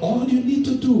you. All you need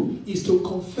to do is to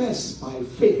confess by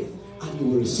faith and you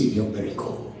will receive your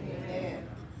miracle.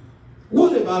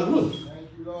 What about Ruth? Thank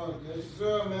you, Lord. Yes,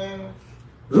 sir, man.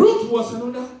 Ruth was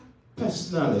another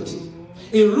personality.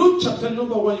 In Ruth chapter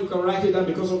number 1, you can write it down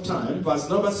because of time, verse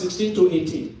number 16 to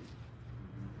 18.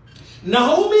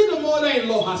 Naomi, the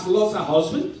mother-in-law, has lost her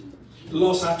husband,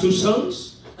 lost her 2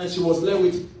 sons, and she was left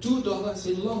with 2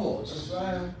 daughters-in-laws.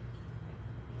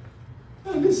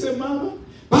 And they said, Mama,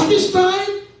 by this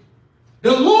time,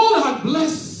 the Lord had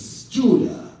blessed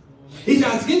Judah. He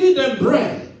has given them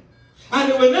bread.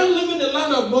 And they were not living in the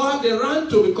land of Moab they ran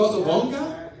to because of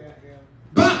hunger.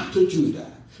 Back to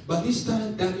Judah. But this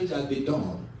time, damage has been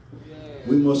done.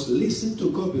 We must listen to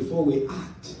God before we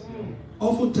act.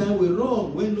 Oftentimes we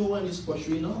run when no one is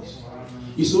pursuing us.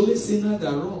 It's only sinners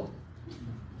that run.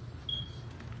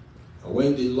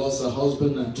 When they lost her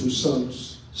husband and 2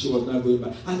 sons, she was not going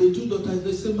back. And the 2 daughters,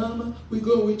 they said, Mama, we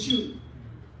go with you.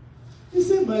 He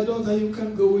said, my daughter, you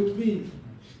can't go with me.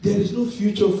 There is no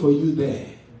future for you there.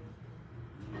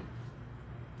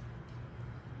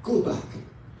 Go back.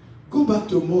 Go back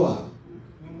to Moab.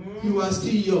 You are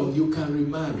still young. You can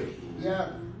remarry. Yeah.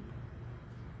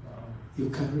 You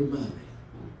can remarry.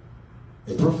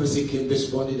 A prophecy came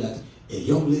this morning that a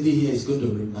young lady here is going to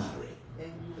remarry.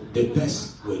 The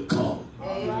best will come.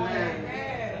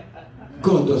 Amen.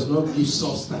 God does not give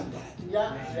substandard.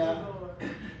 Yeah.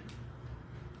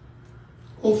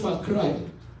 Opha cried.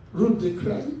 Ruth they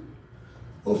cried.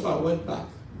 Opha went back.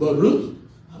 But Ruth,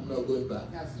 I'm not going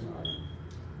back. That's right.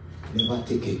 Never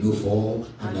take a no for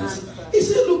an answer. He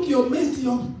said, look, your mate,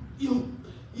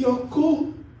 your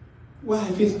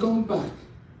co-wife is gone back.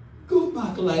 Go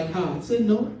back like her. Say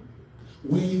no.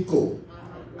 Where you go,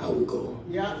 I will go.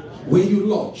 Yeah. Where you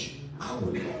lodge, I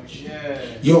will lodge. Yeah.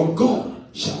 Your God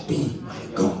shall be my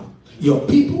God. Your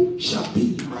people shall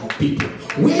be my people.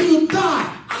 Where you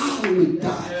die, I will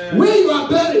die. Yeah. Where you are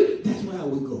buried, that's where I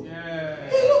will go. Yeah.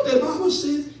 Hey, look, the Bible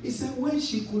says, it said when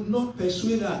she could not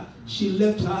persuade her, she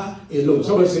left her alone.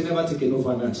 Somebody say, never take a no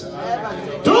for an answer.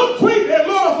 Don't quit. A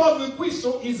lot of us will quit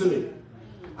so easily.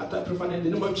 After I prefer in the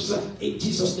name of Jesus, in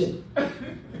Jesus' name.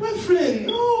 My friend,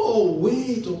 no,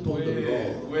 wait upon the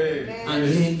Lord. Wait. And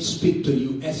Him speak to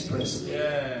you expressly.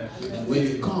 Yeah. And when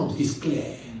it comes, it's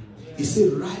clear. He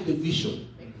said, write the vision.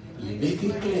 You make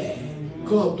it clear.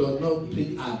 God does not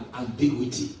bring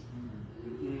ambiguity.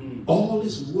 All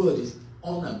His word is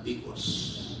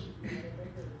unambiguous.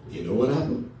 You know what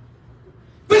happened?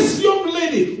 This young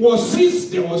lady was, since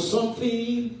there was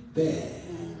something there.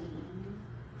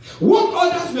 What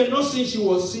others were not seeing, she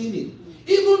was seeing it.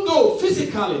 Even though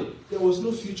physically there was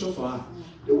no future for her.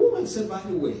 The woman said, by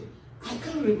the way, I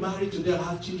can't remarry today, I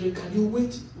have children. Can you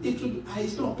wait?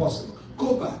 It's not possible.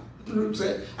 Go back.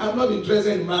 Said, I'm not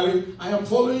interested in marrying. I am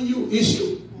following you. It's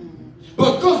you.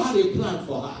 But God had a plan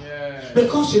for her. Yeah.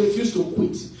 Because she refused to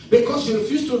quit. Because she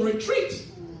refused to retreat.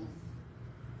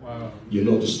 Wow. You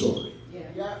know the story.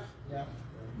 Yeah.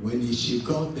 When she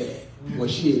got there,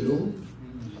 was she alone?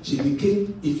 She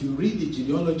became, if you read the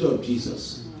genealogy of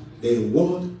Jesus, the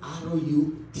word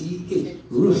R-O-U-T-H,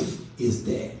 Ruth is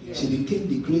there. She became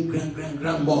the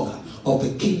great-grandmother of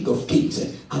the King of Kings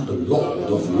and the Lord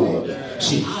of Lords.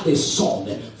 She had a son,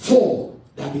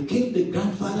 that became the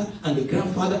grandfather and the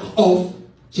grandfather of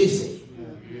Jesse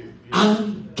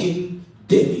and King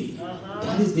David.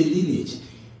 That is the lineage.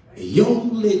 A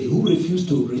young lady who refused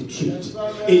to retreat.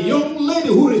 A young lady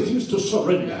who refused to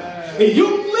surrender. A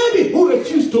young lady who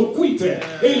refused to quit.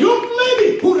 A young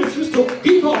lady who refused to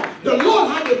give up. The Lord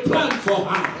had a plan for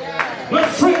her. My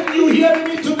friend, you hearing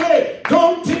me today?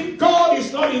 Don't think God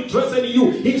is not interested in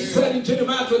you. He said in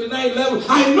Jeremiah 29:11,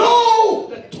 I know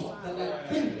the thought that I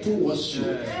think towards you.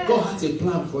 God has a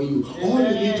plan for you. All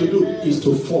you need to do is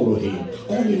to follow Him.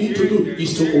 All you need to do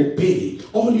is to obey.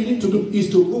 All you need to do is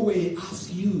to go where He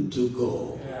asks you to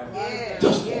go.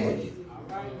 Just follow Him.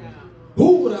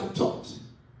 Who would have thought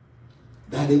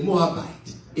that a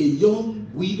Moabite, a young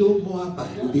widow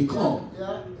Moabite, will become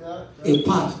a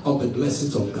part of the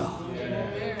blessings of God?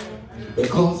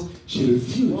 Because she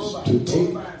refused to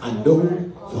take a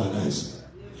no for an answer.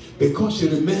 Because she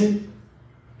remained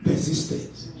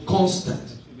persistent,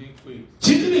 constant.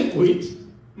 She didn't quit.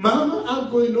 Mama,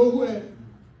 I'm going nowhere.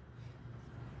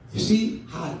 You see,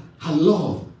 her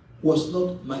love was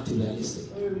not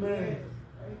materialistic.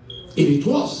 If it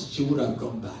was, she would have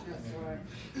gone back.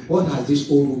 What has this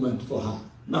old woman for her?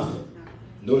 Nothing.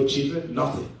 No children,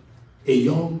 nothing. A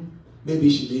young, maybe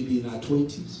she may be in her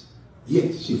 20s.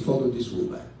 Yet she followed this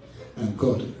woman. And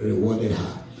God rewarded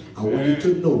her. I want you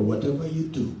to know, whatever you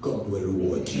do, God will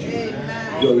reward you.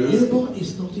 Your labor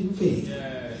is not in vain.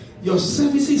 Your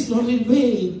service is not in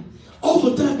vain. All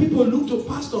the time people look to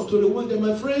pastors to reward them.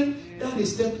 My friend, that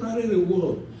is temporary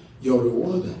reward. Your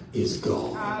rewarder is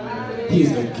God. He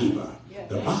is the giver.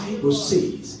 The Bible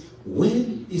says,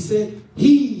 when He said,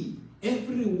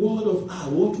 every word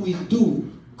of what we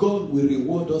do, God will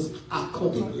reward us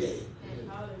accordingly.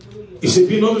 He said,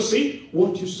 be not deceived.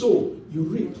 What you sow, you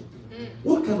reap.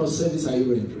 What kind of service are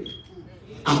you rendering?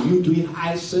 Are you doing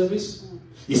high service?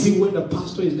 Is it when the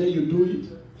pastor is there, you do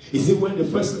it? Is it when the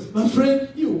first... My friend,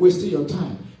 you're wasting your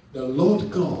time. The Lord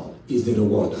God is the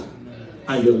rewarder.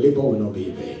 And your labor will not be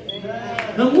in vain.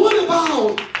 Now what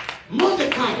about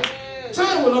Mordecai?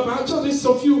 Time will not be. I'll tell this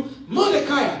of you.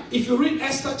 Mordecai, if you read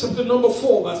Esther chapter number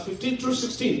 4, verse 15 through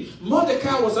 16,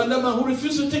 Mordecai was another man who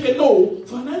refused to take a no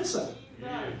for an answer.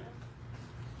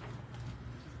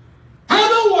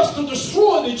 Haman was to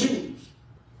destroy the Jews.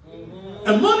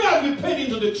 And money had been paid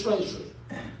into the treasury.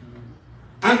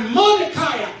 And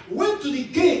Mordecai went to the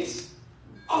gate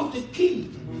of the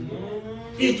king.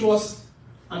 It was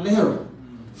an error.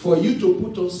 for you to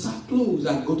put on sackcloth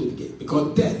and go to the gate,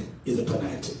 because death is the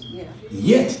penalty. Yeah.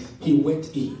 Yet he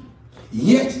went in.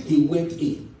 Yet he went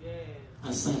in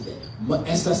and sat there. But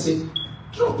Esther said,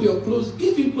 drop your clothes,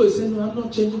 give him clothes. He said, no, I'm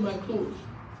not changing my clothes.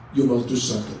 You must do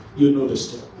something. You know the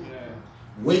story.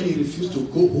 When he refused to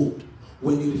go home,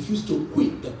 when he refused to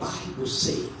quit, the Bible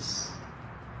says,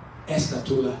 Esther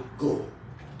told her, go.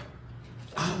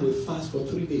 I will fast for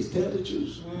 3 days. Tell the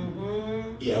Jews.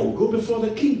 Yeah, I will go before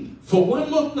the king. For 1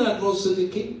 month now, I've not seen the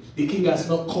king. The king has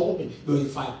not called me. But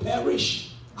if I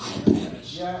perish, I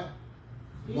perish. Yeah.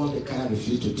 Mordecai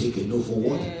refused to take a no for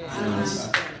what? An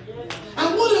answer.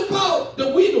 And what about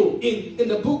the widow in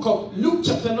the book of Luke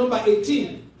chapter number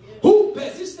 18, who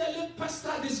persistently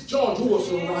pestered this judge who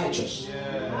was unrighteous?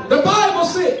 The Bible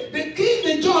says the king,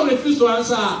 the judge, refused to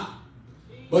answer her.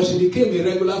 But she became a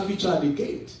regular feature at the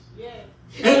gate.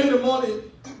 Early in the morning,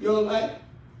 you're like,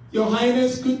 Your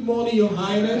Highness, good morning, Your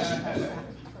Highness.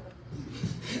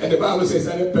 And the Bible says,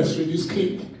 I didn't pester this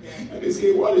king. And they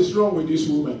say, what is wrong with this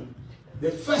woman?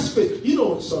 The first place, you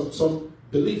know, some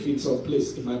belief in some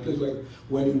place, in my place, like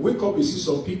when you wake up, you see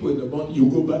some people in the morning, you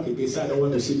go back again, say, I don't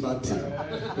want to see bad thing.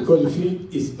 Because you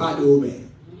feel it's bad omen.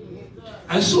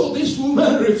 And so this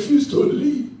woman refused to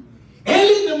leave.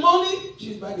 Early in the morning,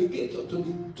 she's by the gate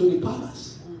to the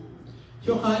palace.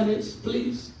 Your Highness,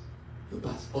 please. You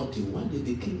pass. Until one day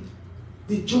the king,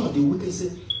 the judge, the wicked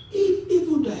said,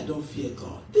 even though I don't fear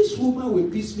God, this woman will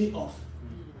piss me off.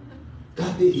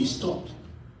 That day he stopped.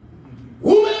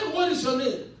 Woman, what is your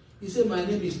name? He said, my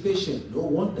name is Patience. No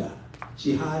wonder.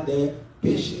 She had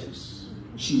patience.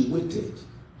 She waited.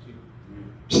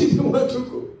 She didn't want to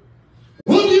go.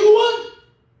 What do you want?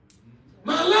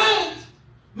 My land,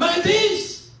 my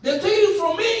things, they're taking it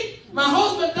from me. My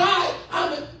husband died.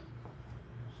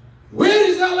 Where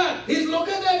is that land? He's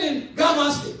located in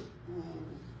Gamasty.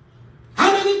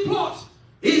 How many plots?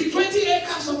 It's 20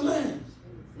 acres of land.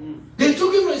 They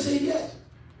took it from and said, yes.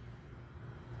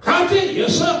 Captain,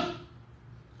 yes, sir.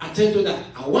 Attend to that.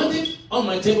 I want it on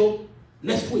my table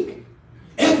next week.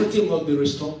 Everything must be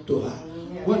restored to her.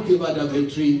 What gave her that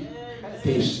victory?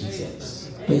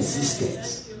 Patience.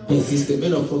 Persistence. Persistence.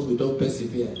 Many of us, we don't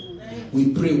persevere.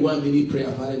 We pray 1 minute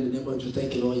prayer, Father, in the name of Jesus,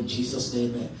 thank you, Lord, in Jesus'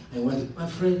 name. And what, my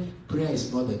friend, prayer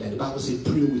is not that. The Bible says,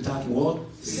 pray without what?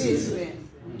 Ceasing.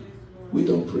 We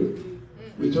don't pray.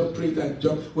 We don't pray that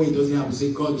job when he doesn't have to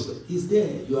say, God is there. He's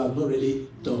there. You have not really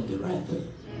done the right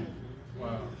thing.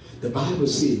 Wow. The Bible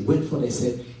says, went for they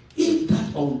said, if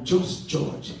that unjust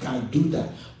judge can do that,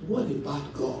 what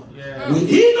about God? Yeah. Will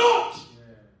he not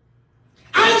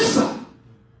answer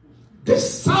the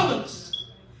servants?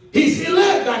 His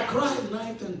elect that cry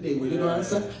night and day. Will you not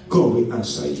answer? God will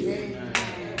answer you.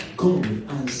 God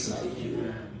will answer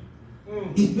you.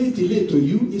 It may delay to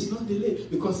you. It's not delay.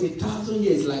 Because 1,000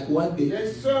 years is like 1 day.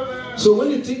 Yes, sir. So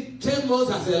when you think 10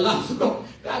 months as a last,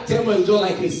 that 10 months is just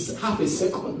like half a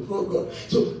second before God.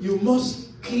 So you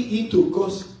must key into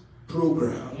God's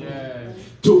program. Yeah.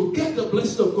 To get the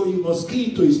blessing of God, you must key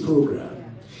into his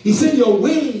program. He said, your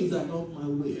ways are not my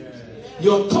ways. Yeah.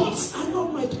 Your thoughts are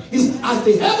not my thoughts. It's as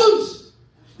the heavens.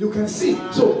 You can see.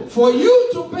 So for you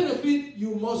to benefit,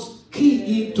 you must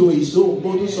key into his own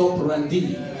modus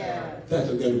operandi. That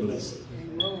will get a blessing.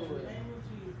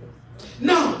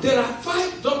 Now, there are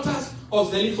 5 daughters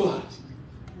of Zelophehad.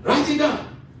 Write it down.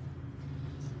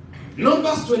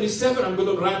 Numbers 27, I'm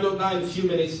going to round up now in a few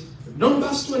minutes.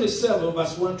 Numbers 27,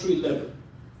 verse 1 through 11.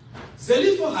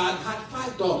 Zelophehad had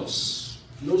 5 daughters,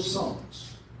 no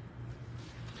sons.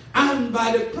 And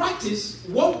by the practice,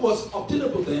 what was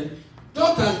obtainable then,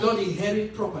 daughters don't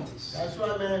inherit properties. That's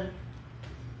right, man.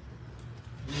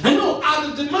 And no,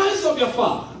 at the demise of your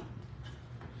father,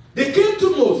 they came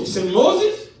to Moses and said,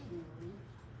 Moses,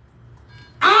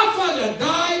 our father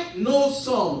died, no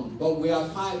son, but we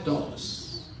have 5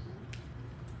 daughters.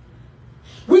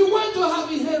 We want to have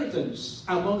inheritance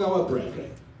among our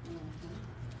brethren.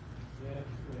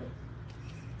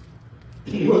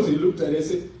 Moses looked at it and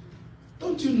said,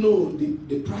 don't you know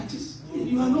the practice?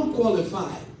 You are not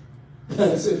qualified.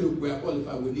 I said, look, we are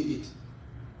qualified, we need it.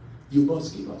 You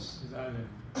must give us. Exactly.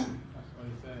 That's what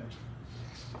he said.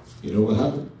 You know what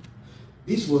happened?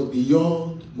 This was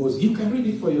beyond Moses. You can read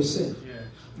it for yourself. Yeah.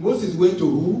 Moses went to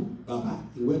who? Baba.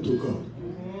 He went to God.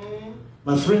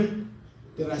 My friend,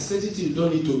 there are certain things you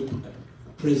don't need to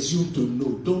presume to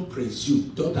know. Don't presume.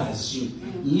 Don't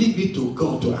assume. Leave it to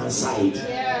God to answer it.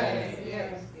 Yes.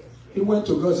 Yes. He went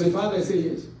to God and said, Father, I say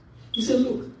yes. He said,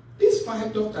 look, these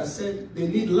 5 doctors said they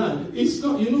need land. It's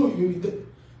not,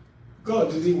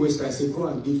 God didn't waste time. I said, go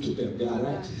and give to them. They are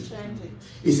right.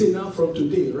 He said, now from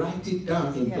today, write it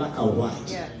down in black and white.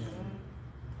 Yeah.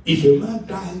 If a man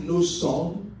dies no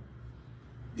son,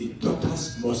 the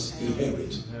daughters must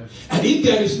inherit. And if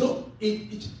there is no,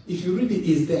 if you read it,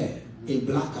 is there in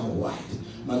black and white.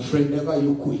 My friend, never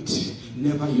you quit.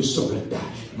 Never you surrender.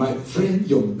 My friend,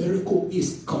 your miracle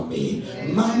is coming.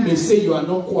 Man may say you are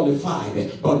not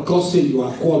qualified, but God say you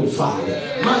are qualified.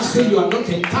 Man say you are not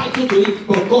entitled to it,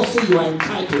 but God say you are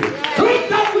entitled. Claim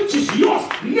that which is yours.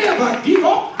 Never give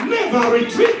up, never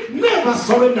retreat, never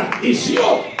surrender. It's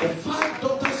yours. The 5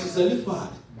 daughters is a leopard.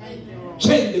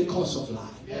 Change the course of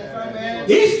life.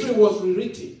 History was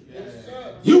rewritten.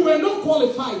 You were not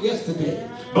qualified yesterday,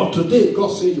 but today God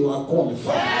said you are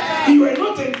qualified. You were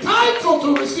not entitled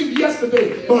to receive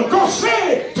yesterday, but God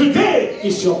said today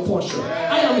is your portion.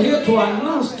 I am here to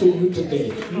announce to you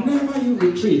today, never you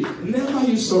retreat, never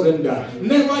you surrender,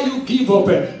 never you give up,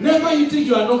 never you think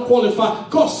you are not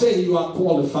qualified. God said you are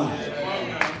qualified.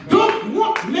 Don't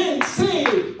what men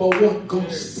say, but what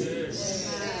God says.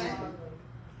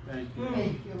 Thank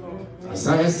you.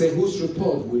 Isaiah said, whose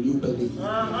report will you believe?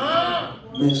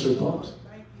 Men's report.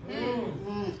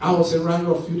 I was in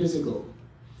Rhino a few days ago.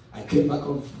 I came back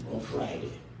on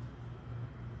Friday.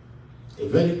 A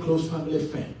very close family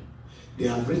friend. They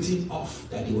have written off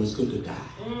that he was going to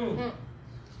die.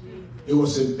 He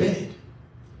was in bed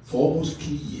for almost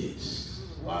 2 years.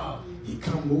 Wow. He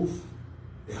can't move.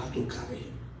 They had to carry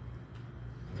him.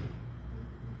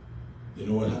 You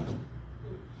know what happened?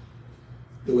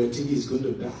 They were thinking he's going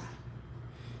to die.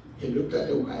 He looked at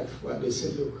the wife while they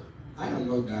said, look, I am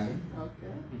not dying.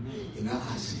 Okay. He now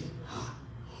asked him,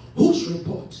 whose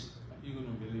report will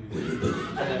you believe?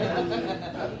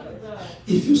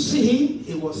 If you see him,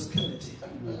 he was skeleton.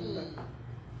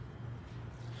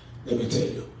 Let me tell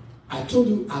you. I told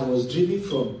you I was driven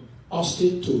from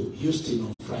Austin to Houston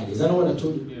on Friday. Is that not what I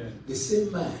told you? Yeah. The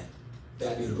same man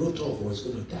that they wrote off was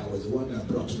going to die was the one that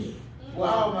brought me.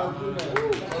 Wow, my goodness.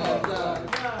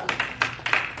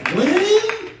 When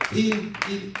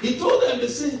he told them, they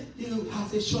said, you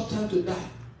have a short time to die.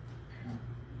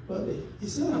 But he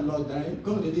said, I'm not dying.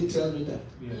 God didn't tell me that.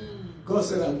 Yeah. God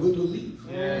said, I'm going to leave.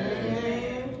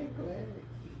 Yeah.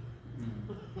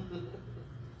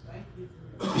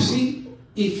 You see,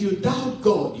 if you doubt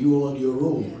God, you're on your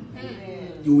own.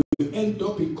 You will end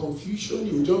up in confusion.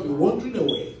 You will just be wandering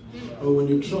away. But when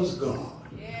you trust God,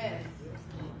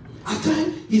 at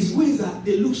times, his ways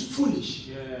they look foolish.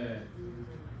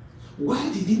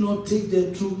 Why did he not take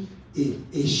them through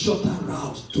a shorter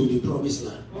route to the promised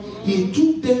land? He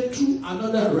took them through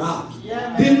another route.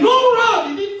 The long route,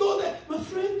 he didn't go there. My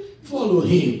friend, follow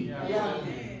him.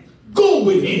 Go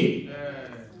with him.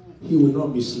 He will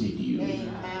not mislead you.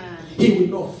 He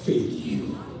will not fail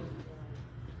you.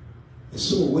 And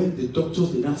so when the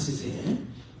doctors, the nurses say,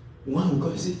 one will go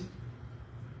and say,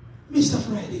 Mr.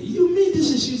 Friday, you mean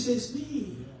this? And she says,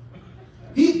 me.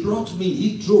 He brought me,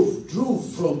 he drove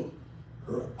from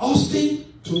Austin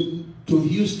to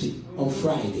Houston on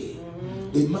Friday.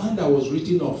 The man that was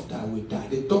written off that would die,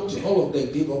 the doctor, all of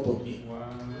them gave up on him.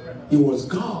 He was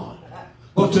gone.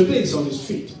 But today he's on his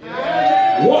feet,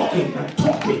 walking and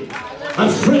talking. My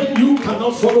friend, you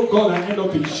cannot follow God and end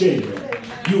up in shame.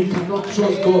 You cannot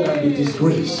trust God and be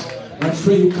disgraced. My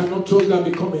friend, you cannot trust God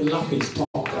and become a laughing stock.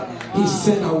 He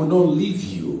said, I will not leave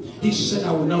you. He said,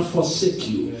 I will not forsake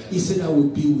you. He said, I will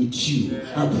be with you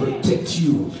and protect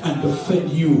you and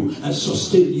defend you and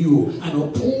sustain you and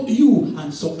uphold you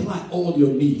and supply all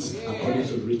your needs according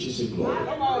to riches and glory.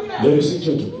 Ladies and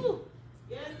gentlemen,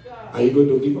 are you going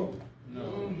to give up?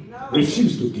 No.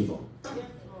 Refuse to give up.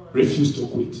 Refuse to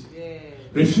quit.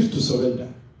 Refuse to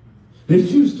surrender.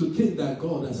 Refuse to think that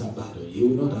God has abandoned you.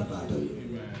 He will not abandon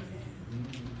you.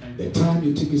 The time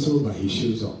you think it's over, he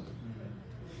shows up.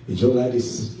 It's just like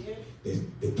this.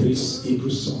 The 3 Hebrew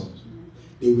sons,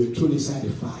 they were thrown inside the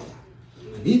fire.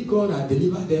 And if God had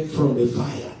delivered them from the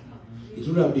fire, it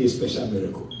would have been a special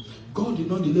miracle. God did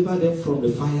not deliver them from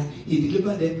the fire, he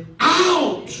delivered them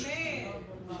out.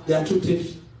 They are 2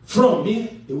 things. From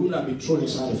me, they would not be thrown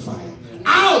inside the fire.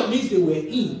 Out means they were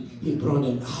in. He brought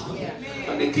them out.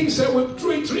 And the king said, we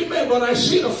threw 3 men, but I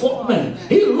see the 4th man.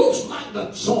 He looks like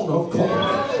the Son of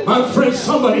God. My friend,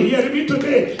 somebody hear me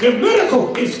today. The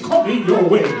miracle is coming your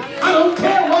way. I don't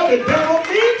care what the devil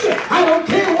means. I don't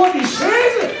care what he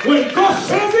says. When God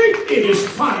says it, it is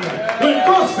final. When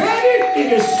God said it,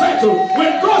 it is settled.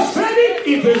 When God said it,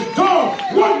 it is done.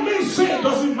 What men say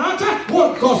doesn't matter.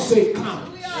 What God says counts.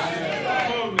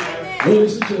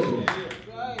 Ladies and gentlemen,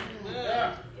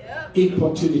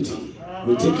 importunity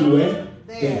will take you where?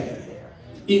 There.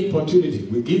 Importunity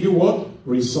will give you what?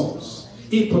 Results.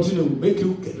 Importunity will make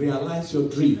you realize your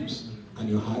dreams and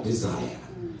your heart desire.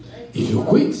 If you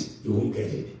quit, you won't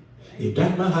get it. If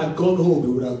that man had gone home, he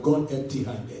would have gone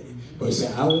empty-handed. But he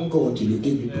said, I won't go until you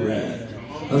give me bread.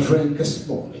 My friend, this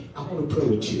morning, I want to pray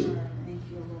with you.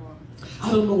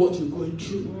 I don't know what you're going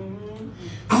through.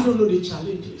 I don't know the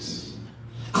challenges.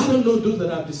 I don't know those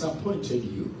that have disappointed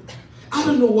you. I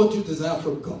don't know what you desire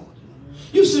from God.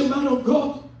 You say, man of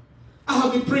God, I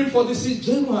have been praying for this since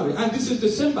January, and this is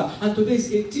December, and today is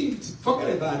 18th.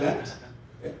 Forget about that.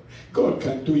 God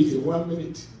can do it in 1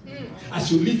 minute.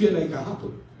 As you live here, like it can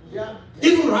happen. Yeah.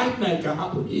 Even right now, it can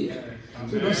happen here.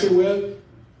 So you don't say, well,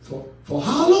 for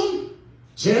how long?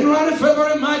 January,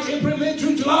 February, March, April, May,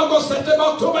 June, July, August, September,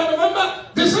 October, November,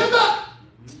 December.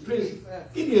 Please,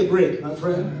 give me a break, my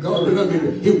friend. God will not give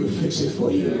you. He will fix it for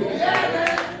you.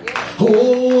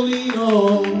 Holding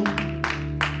on.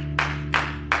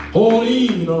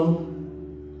 Holding on.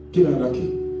 Give me another key.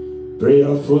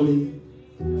 Prayerfully,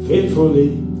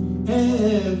 faithfully,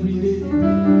 every day.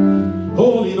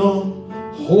 Holding on.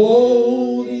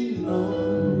 Holding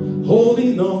on.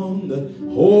 Holding on.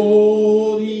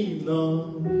 Holding on.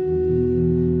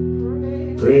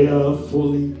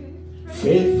 Prayerfully,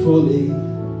 faithfully,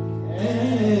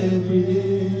 every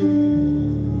day.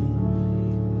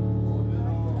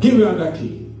 Give me another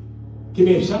key. Give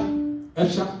me F sharp.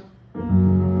 F sharp.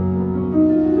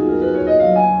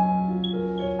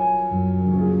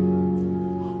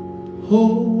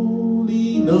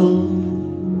 Holding on.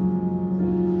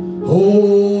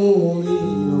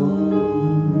 Holding on.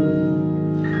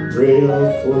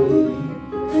 Prayerfully,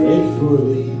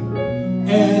 faithfully,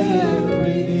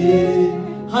 every day.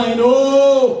 I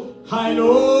know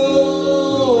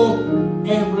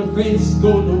everything's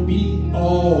gonna be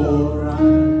alright.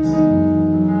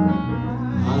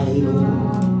 I know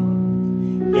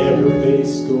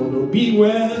everything's gonna be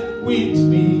well with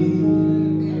me.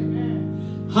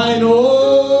 I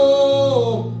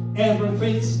know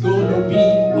everything's gonna be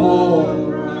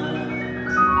alright.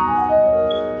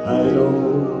 I know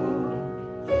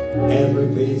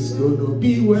everything's gonna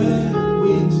be well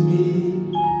with me.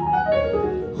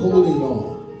 Holding on.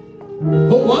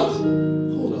 Hold what?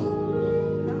 Hold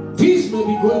on. Things may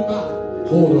be going bad.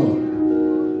 Hold on.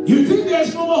 You think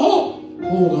there's no more hope?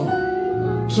 Hold on.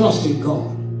 Trust in God.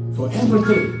 For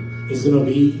everything is going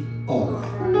to be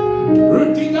alright.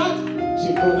 Ruth did that. She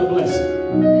got the blessing.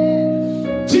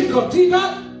 Jacob did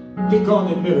that. He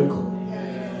got a miracle.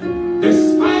 The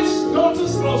 5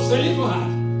 daughters of Zelophehad,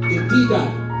 they did that.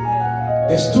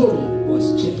 The story was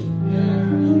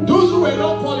changed. Those who were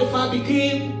not qualified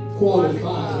became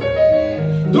qualified.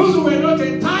 Those who were not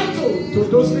entitled to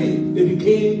those things, they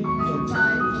became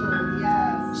entitled.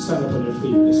 Yes. Stand up on your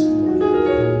feet this morning.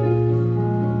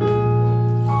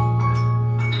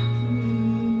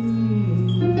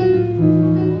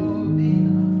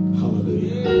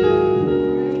 Hallelujah.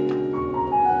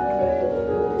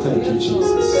 Thank you, Jesus.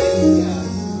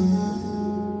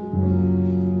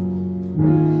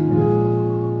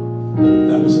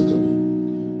 Now listen to me.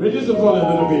 Reduce the volume a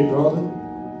little bit, brother.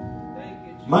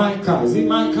 My car. Is it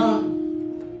my car?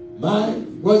 My,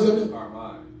 what's it?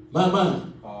 My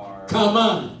man. Come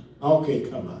on. Okay,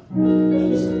 come on. Now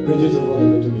listen. Reduce the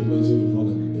volume to me. Reduce the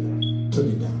volume. Turn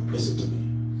it down. Listen to me.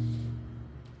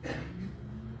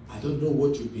 I don't know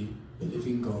what you've been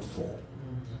believing God for.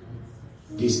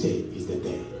 This day is the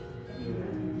day.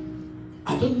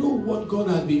 I don't know what God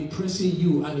has been pressing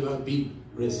you and you have been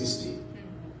resisting.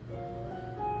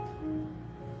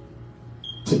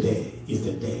 Today is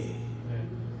the day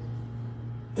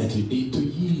that you need to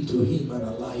yield to Him and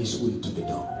allow His will to be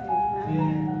done.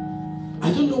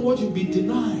 I don't know what you've been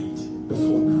denied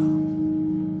before now,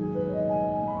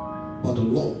 but the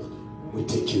Lord will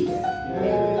take you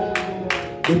there.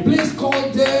 The place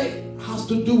called there has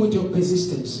to do with your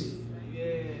persistency,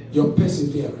 your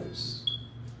perseverance,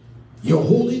 your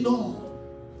holding on.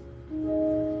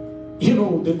 You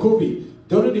know, the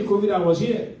only COVID I was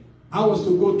here, I was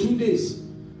to go 2 days.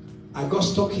 I got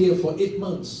stuck here for 8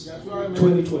 months,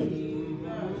 2020.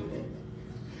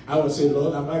 I would say,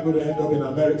 Lord, am I going to end up in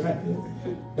America?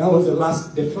 That was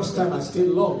the first time I stayed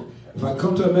long. If I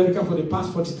come to America for the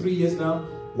past 43 years now,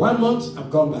 1 month, I'm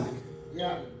gone back.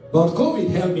 Yeah. But COVID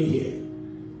held me here.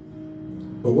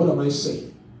 But what am I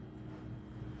saying?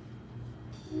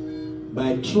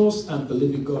 By trust and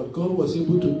believing God, God was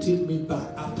able to take me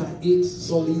back after 8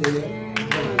 solid years.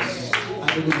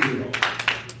 I didn't give up.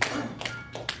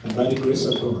 And by the grace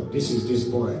of God, this is this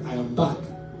boy. I am back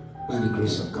by the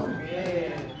grace of God.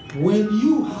 Yeah. When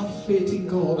you have faith in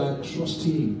God and trust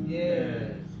Him,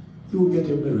 you will get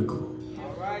your miracle.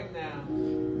 All right now.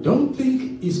 Don't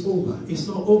think it's over. It's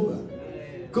not over.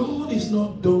 God is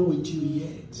not done with you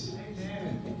yet.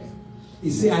 He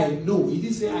said, I know. He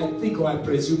didn't say, I think or I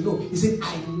presume. No. He said,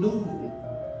 I know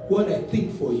what I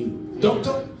think for you.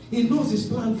 Doctor, he knows his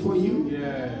plan for you.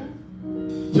 Yeah.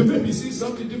 You may be seeing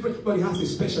something different, but he has a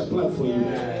special plan for you.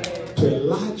 To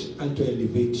enlarge and to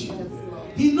elevate you.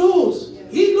 He knows.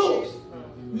 He knows.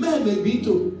 Man may be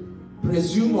to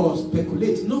presume or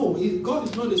speculate. No, God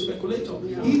is not a speculator.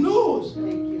 He knows.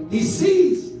 He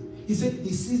sees. He said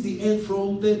he sees the end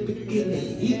from the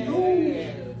beginning. He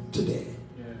knows today.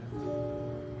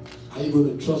 Are you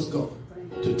going to trust God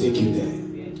to take you there?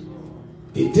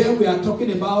 The day we are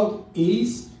talking about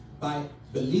is by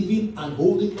believing and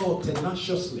holding on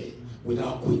tenaciously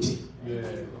without quitting.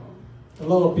 A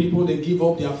lot of people, they give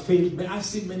up their faith. I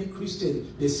see many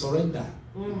Christians, they surrender.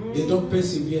 They don't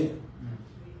persevere.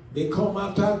 They come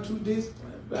after 2 days.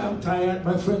 I'm tired.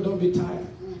 My friend, don't be tired.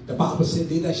 The Bible said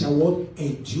they that shall what?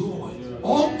 Endure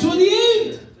unto the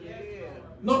end.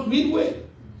 Not midway.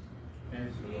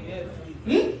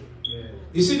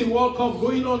 You see the World Cup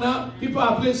going on now? People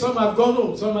are playing, some have gone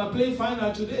home, some are playing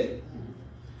final today.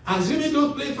 Assuming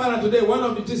those play final today, one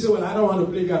of the teams say, well, I don't want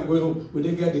to play game going home. Will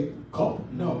they get the cup?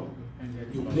 No.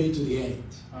 You play to the end.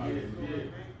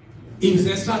 If it's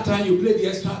extra time, you play the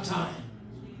extra time.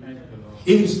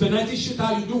 If it's penalty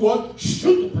shootout, you do what?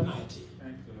 Shoot the penalty.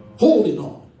 Holding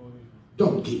on.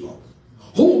 Don't give up.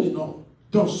 Holding on.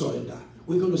 Don't surrender.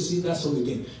 We're going to sing that song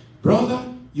again. Brother,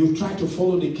 you've tried to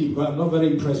follow the key, but I'm not very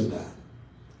impressed with that.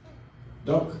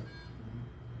 Doc,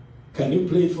 can you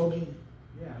play it for me?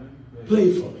 Play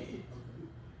it for me.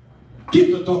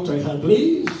 Give the doctor a hand,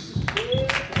 please.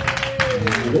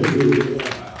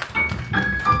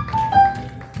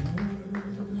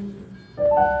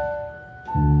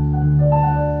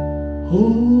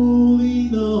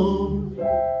 Holding on,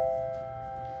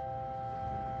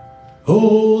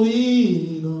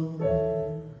 holding on,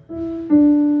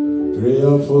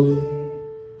 prayerfully,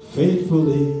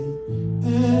 faithfully,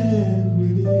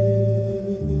 every day.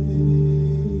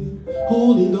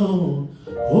 Holding on,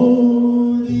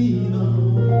 holding on,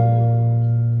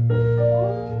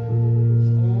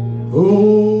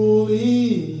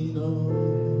 holding on,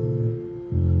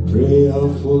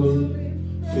 prayerfully,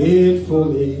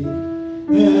 faithfully,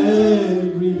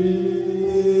 every day.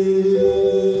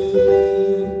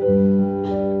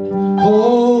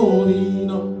 Holding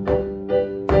on,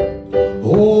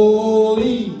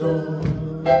 holding on,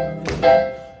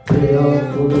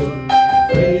 prayerfully,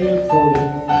 faithfully,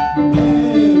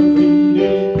 every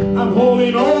day. I'm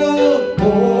holding on,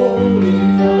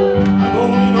 holding on, I'm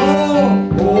holding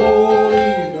on,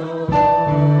 holding on,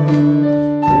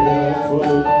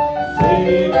 prayerfully,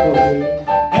 faithfully,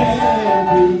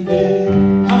 every day.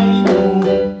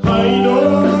 I know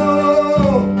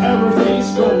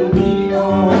everything's gonna be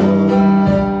alright.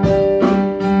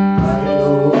 I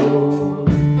know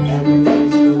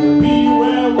everything's gonna be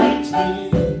well with me.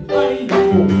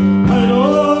 I know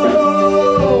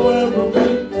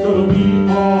everything's gonna be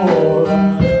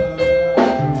alright.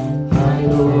 I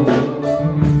know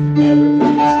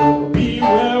everything's gonna be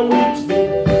well with me.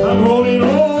 I'm holding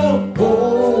on,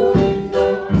 holding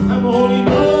on, I'm holding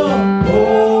on,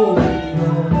 holding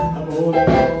on, I'm holding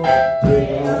on,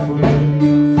 prayerfully,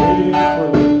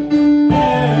 faithfully,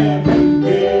 every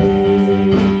day.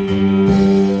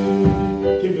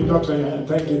 Give the doctor a hand.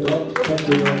 Thank you, Doc. Thank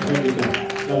you, Doc. Thank you, Doc.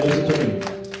 Now listen to me.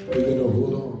 We're going to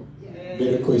hold on.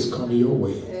 Miracle is coming your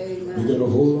way. We're going to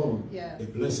hold on. The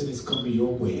blessing is coming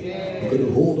your way. We're going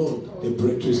to hold on. The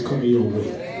breakthrough is coming your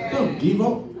way. Don't give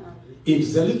up. If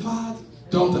Zelophehad's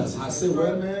daughters had said,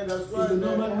 well, let's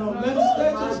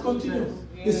just continue.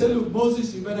 He said, look,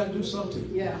 Moses, you better do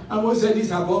something. And Moses said,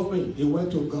 this above me. He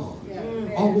went to God.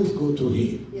 Always go to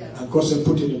him. And God said,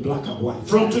 put it in black and white.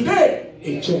 From today,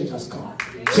 a change has come.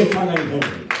 Say, Father in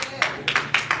heaven.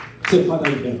 Say, Father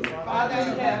in heaven. Father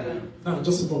in heaven. Now,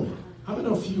 just a moment. How many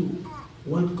of you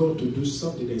want God to do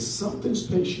something? There's something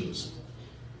special.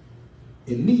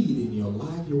 A need in your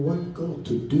life. You want God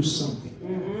to do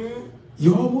something.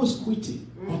 You're almost quitting.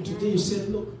 But today you say,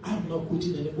 look, I'm not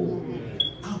quitting anymore.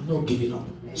 I'm not giving up.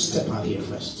 Step out here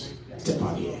first. Step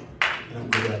out here. And I'm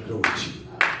going to grow with you.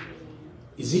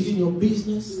 Is it in your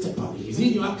business? Step out here. Is it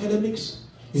in your academics?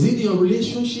 Is it in your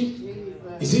relationship?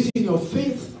 Is it in your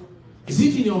faith? Is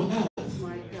it in your health?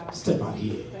 Step out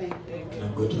here. And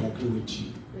I'm going to agree with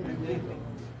you.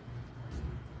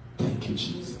 Thank you,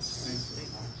 Jesus.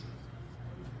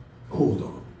 Hold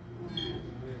on.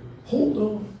 Hold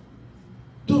on.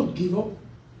 Don't give up.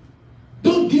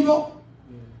 Don't give up.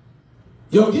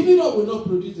 Your giving up will not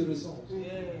produce the result.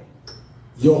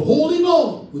 Your holding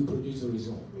on will produce the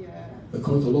result.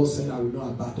 Because the Lord said, I will not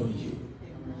abandon you.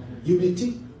 You may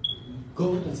think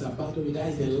God has abandoned you. That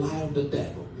is the lie of the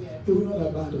devil. He will not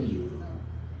abandon you.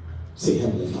 Say,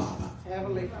 Heavenly Father,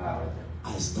 Heavenly Father,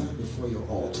 I stand before your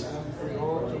altar.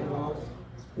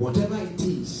 Whatever it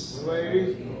is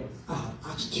I have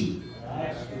asked you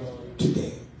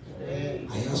today,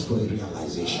 I ask for a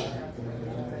realization.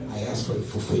 I ask for a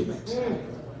fulfillment.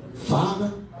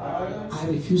 Father, I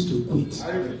refuse to quit.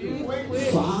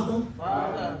 Father,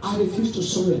 I refuse to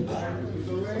surrender.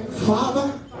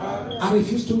 Father, I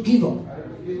refuse to give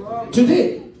up.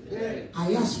 Today,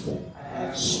 I ask for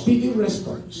speedy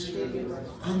response.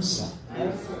 Answer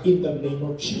in the name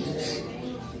of Jesus.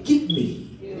 Give me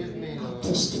a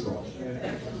testimony.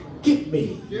 Give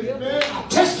me a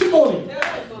testimony.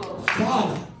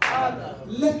 Father,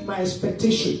 let my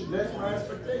expectation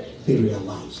be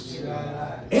realized.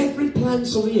 Every plan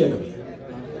of the enemy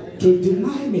to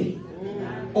deny me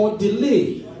or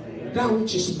delay that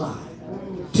which is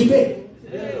mine, today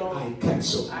I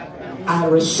cancel. I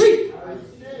receive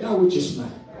that which is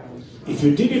mine. If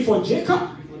you did it for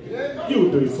Jacob, you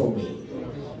will do it for me.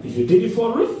 If you did it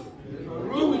for Ruth,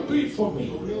 you will do it for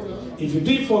me. If you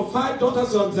did it for 5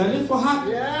 daughters of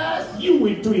Zelophehad, you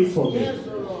will do it for me.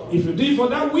 If you did it for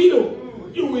that widow,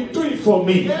 you will do it for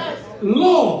me.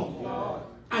 Lord,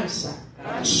 answer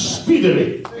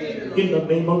speedily in the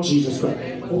name of Jesus Christ.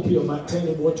 Open your mouth, tell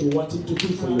him what you want him to do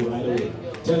for you right away.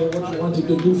 Tell him what you want him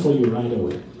to do for you right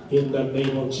away. In the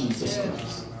name of Jesus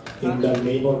Christ. In the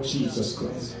name of Jesus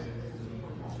Christ.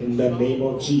 In the name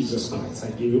of Jesus Christ.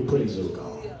 I give you praise, O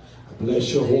God. I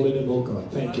bless your holy name, O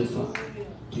God. Thank you, Father.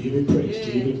 To you be praised,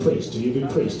 to you be praised, to you be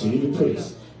praised, to you be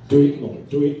praised. Do it, Lord.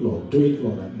 Do it, Lord. Do it,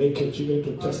 Lord. And make it you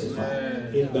to testify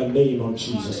in the name of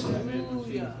Jesus Christ.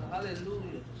 Hallelujah.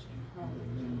 Hallelujah.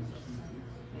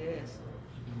 Yes.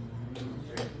 In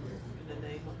the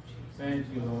name of Jesus. Thank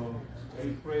you, Lord. We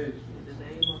praise you. In the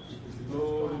name of Jesus.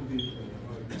 Glory be to you.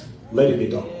 Let it be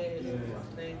done. Yes.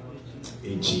 Thank you, Jesus.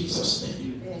 In Jesus'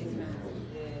 name. Amen.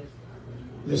 Yes.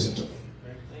 Listen to me.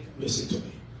 Listen to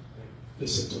me.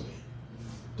 Listen to me.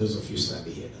 Those of you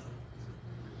standing here now.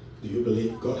 Do you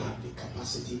believe God has the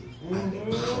capacity and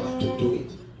the power to do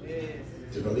it? Yes.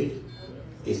 Do you believe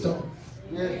it? It's done.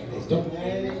 It's done.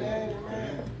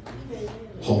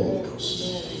 Holy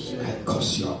Ghost, I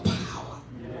cause your power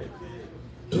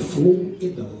to flow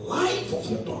in the life of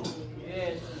your daughter.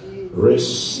 Yes.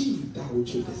 Receive that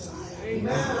which you desire.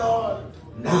 Now.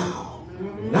 Now.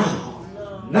 Now.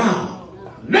 Now.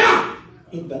 Now.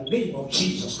 In the name of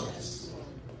Jesus Christ.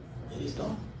 It is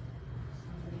done.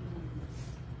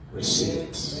 Receive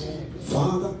it.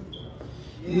 Father,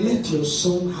 let your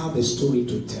son have a story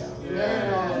to tell.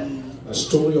 A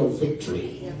story of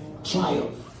victory,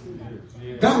 triumph.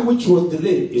 That which was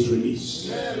delayed is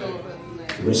released.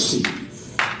 Receive,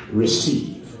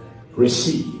 receive,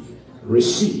 receive,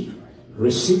 receive,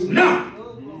 receive now.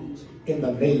 In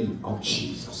the name of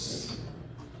Jesus.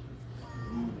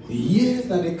 The years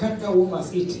that the canker worm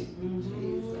has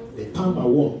eaten, the palmer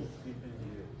worm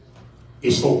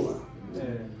is over.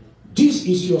 This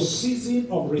is your season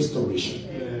of restoration.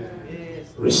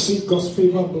 Receive God's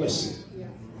favor and blessing.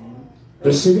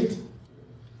 Receive it.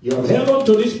 You have held on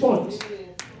to this point.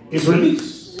 It's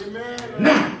released.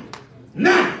 Now.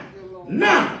 Now.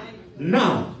 Now.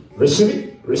 Now. Receive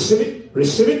it. Receive it.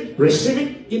 Receive it. Receive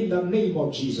it in the name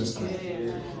of Jesus Christ.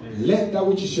 Let that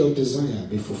which is your desire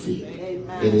be fulfilled.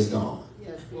 It is done.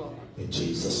 In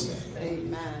Jesus'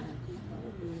 name. Amen.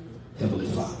 Heavenly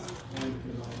Father.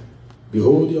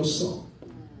 Behold your son.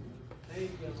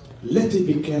 Let it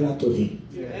be clearer to him.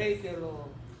 Thank you, Lord.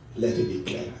 Let it be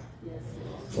clearer.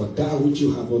 For that which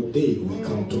you have ordained will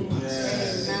come to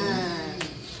pass. Amen.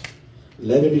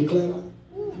 Let it be clearer.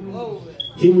 Glory.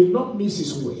 He will not miss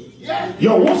his way.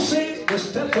 Your word says the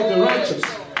steps of the righteous,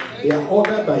 they are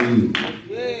ordered by you.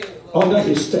 Yes. Order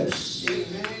his steps.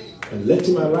 And let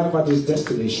him arrive at his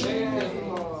destination.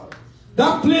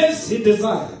 That place he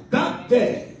desired, that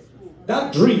day,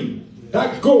 that dream,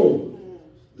 that goal,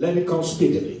 let it come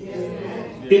speedily.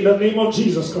 In the name of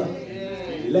Jesus Christ.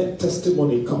 Let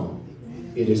testimony come.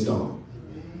 It is done.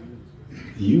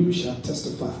 You shall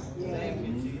testify.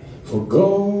 For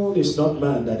God is not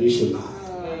man that he should lie.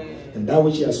 And that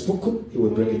which he has spoken, he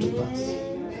will bring it to pass.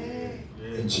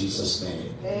 In Jesus'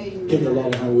 name. Give the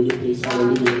Lord a hand, will you please?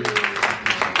 Hallelujah.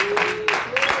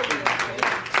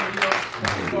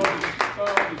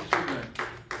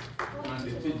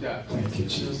 Thank you,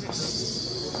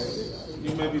 Jesus.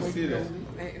 You may be seated.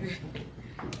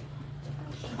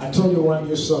 I told you one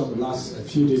new song a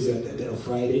few days on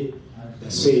Friday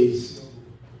that says,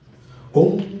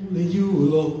 only you,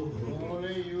 Lord.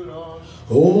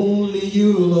 Only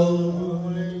you, Lord.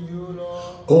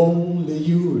 Only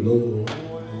you, Lord.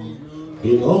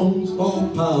 Belongs all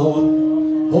power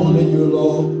Only you,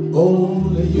 Lord.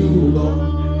 Only you,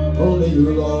 Lord. Only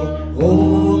you, Lord.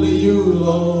 Only you,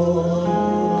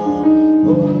 Lord.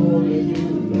 Only you,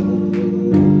 Lord.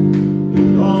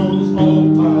 Belongs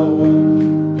all power.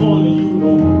 Only you,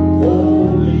 Lord.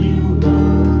 Only you,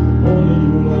 Lord. Only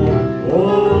you, Lord.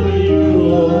 Only you,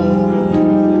 Lord.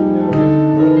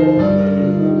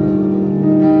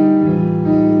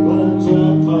 Belongs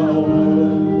all power.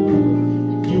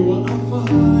 You are Alpha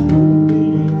and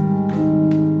Omega.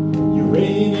 You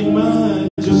reign in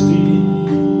majesty.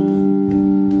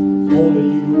 Only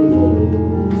you, Lord.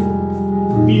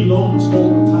 Belongs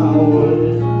all power.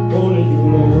 Only you,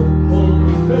 Lord.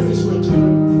 Only first is written.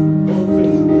 Only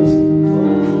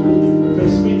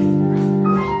first me.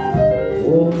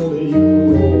 Only you,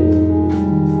 Lord.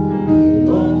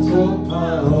 Belongs all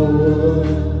power.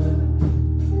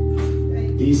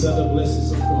 These are the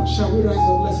blessings of God. Shall we rise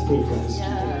up? Let's pray for this.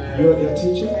 You are their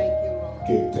teacher?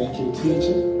 Good. Thank you,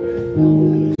 teacher. God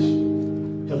bless you.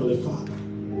 Heavenly Father,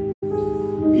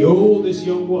 behold these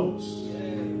young ones,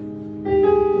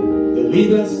 the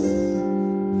leaders,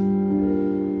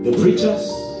 the preachers,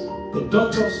 the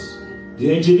doctors, the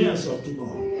engineers of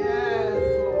tomorrow.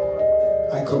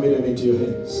 I commit them into your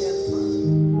hands.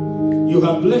 You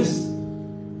have blessed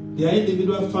their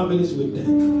individual families with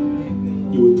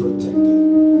them. You will protect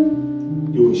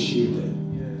them. You will shield them.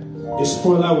 The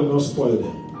spoiler will not spoil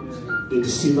them. The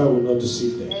deceiver will not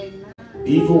deceive them. The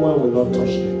evil one will not touch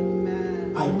them.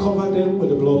 I cover them with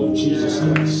the blood of Jesus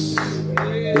Christ.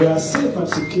 They are safe and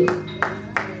secure.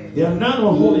 They are now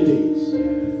on holidays.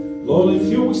 Lord, in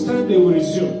few weeks' time they will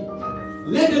resume.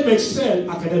 Let them excel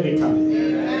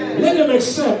academically. Let them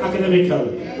excel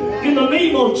academically. In the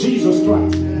name of Jesus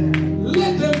Christ.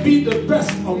 Let them be the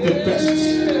best of the best.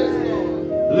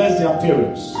 Bless their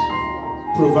parents.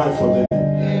 Provide for them.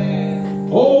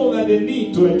 All that they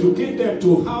need to educate them,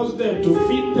 to house them, to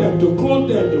feed them, to clothe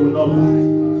them, they will not lie.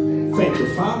 Thank you,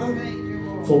 Father,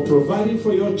 for providing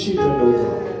for your children, oh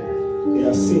God. They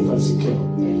are safe and secure.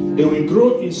 They will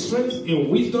grow in strength, in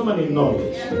wisdom, and in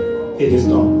knowledge. It is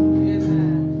done.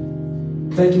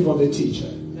 Thank you for the teacher.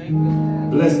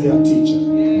 Bless their teacher.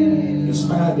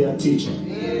 Inspire their teacher.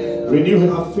 Renew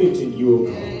her faith in you, oh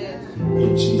God.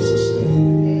 In Jesus'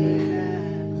 name.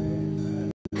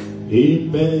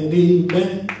 Amen,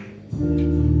 amen.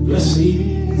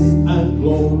 Blessings and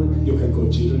glory. You can go,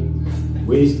 children.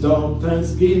 Wisdom,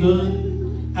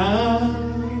 thanksgiving,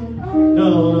 and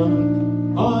all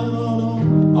part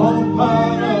of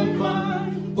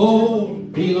mine, all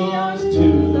belongs to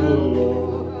the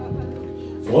Lord.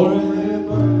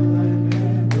 Forever and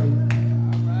ever.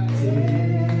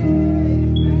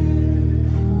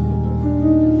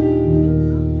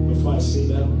 Before I sit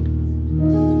down,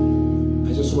 I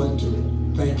just want to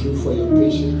thank you for your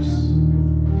patience.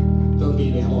 Don't be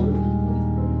in a hurry.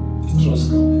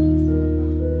 Trust God.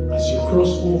 As you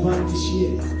cross over this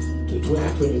year to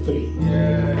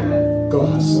 2023, God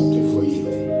has something for you.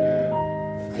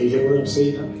 Are you hearing what I'm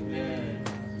saying now?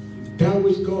 That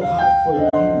which God has for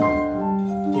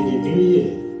you in the new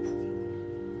year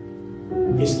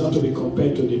is not to be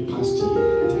compared to the past year.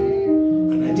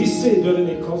 And I did say during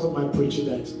the course of my preaching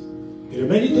that there are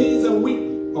many days a week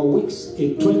or weeks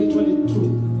in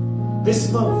 2022, this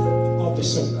month of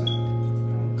December,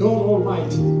 God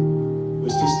Almighty will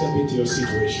still step into your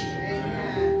situation.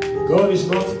 God is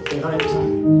not behind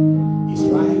time. He's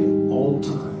right on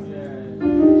time. He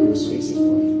will fix it for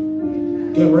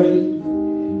you. Get ready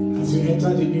as you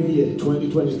enter the new year,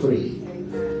 2023.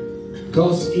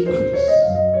 God's increase,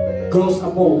 God's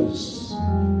abundance,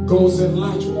 God's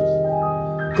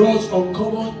enlightenment, God's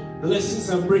uncommon blessings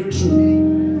and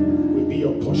breakthrough will be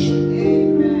your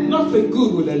portion. Nothing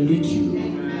good will elude you.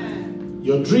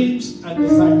 Your dreams and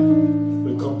desires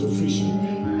will come to fruition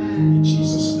in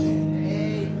Jesus'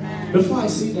 name. Before I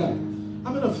sit down,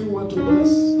 how many of you want to bless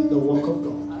the work of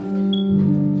God?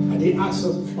 I did ask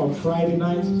on Friday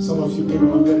night, some of you gave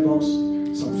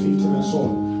 $100, some 15 and so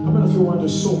on. How many of you want to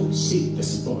sow seed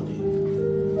this morning?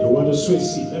 You want to sow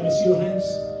seed? Let me see your hands.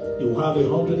 You have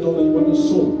 $100, you want to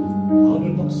sow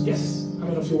 $100? Yes. How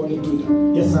many of you want to do that?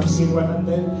 Yes, I'm seeing one hand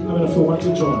there. How many of you want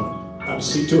to join? I'm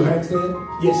seeing two hands there.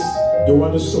 Yes. You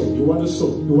want to sow. You want to sow.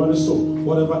 You want to sow.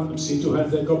 Whatever. I'm seeing two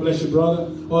hands there. God bless you,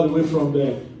 brother. All the way from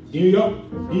there. New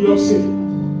York City.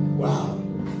 Wow.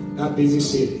 That busy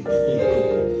city.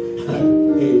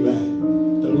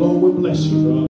 Amen. The Lord will bless you, brother.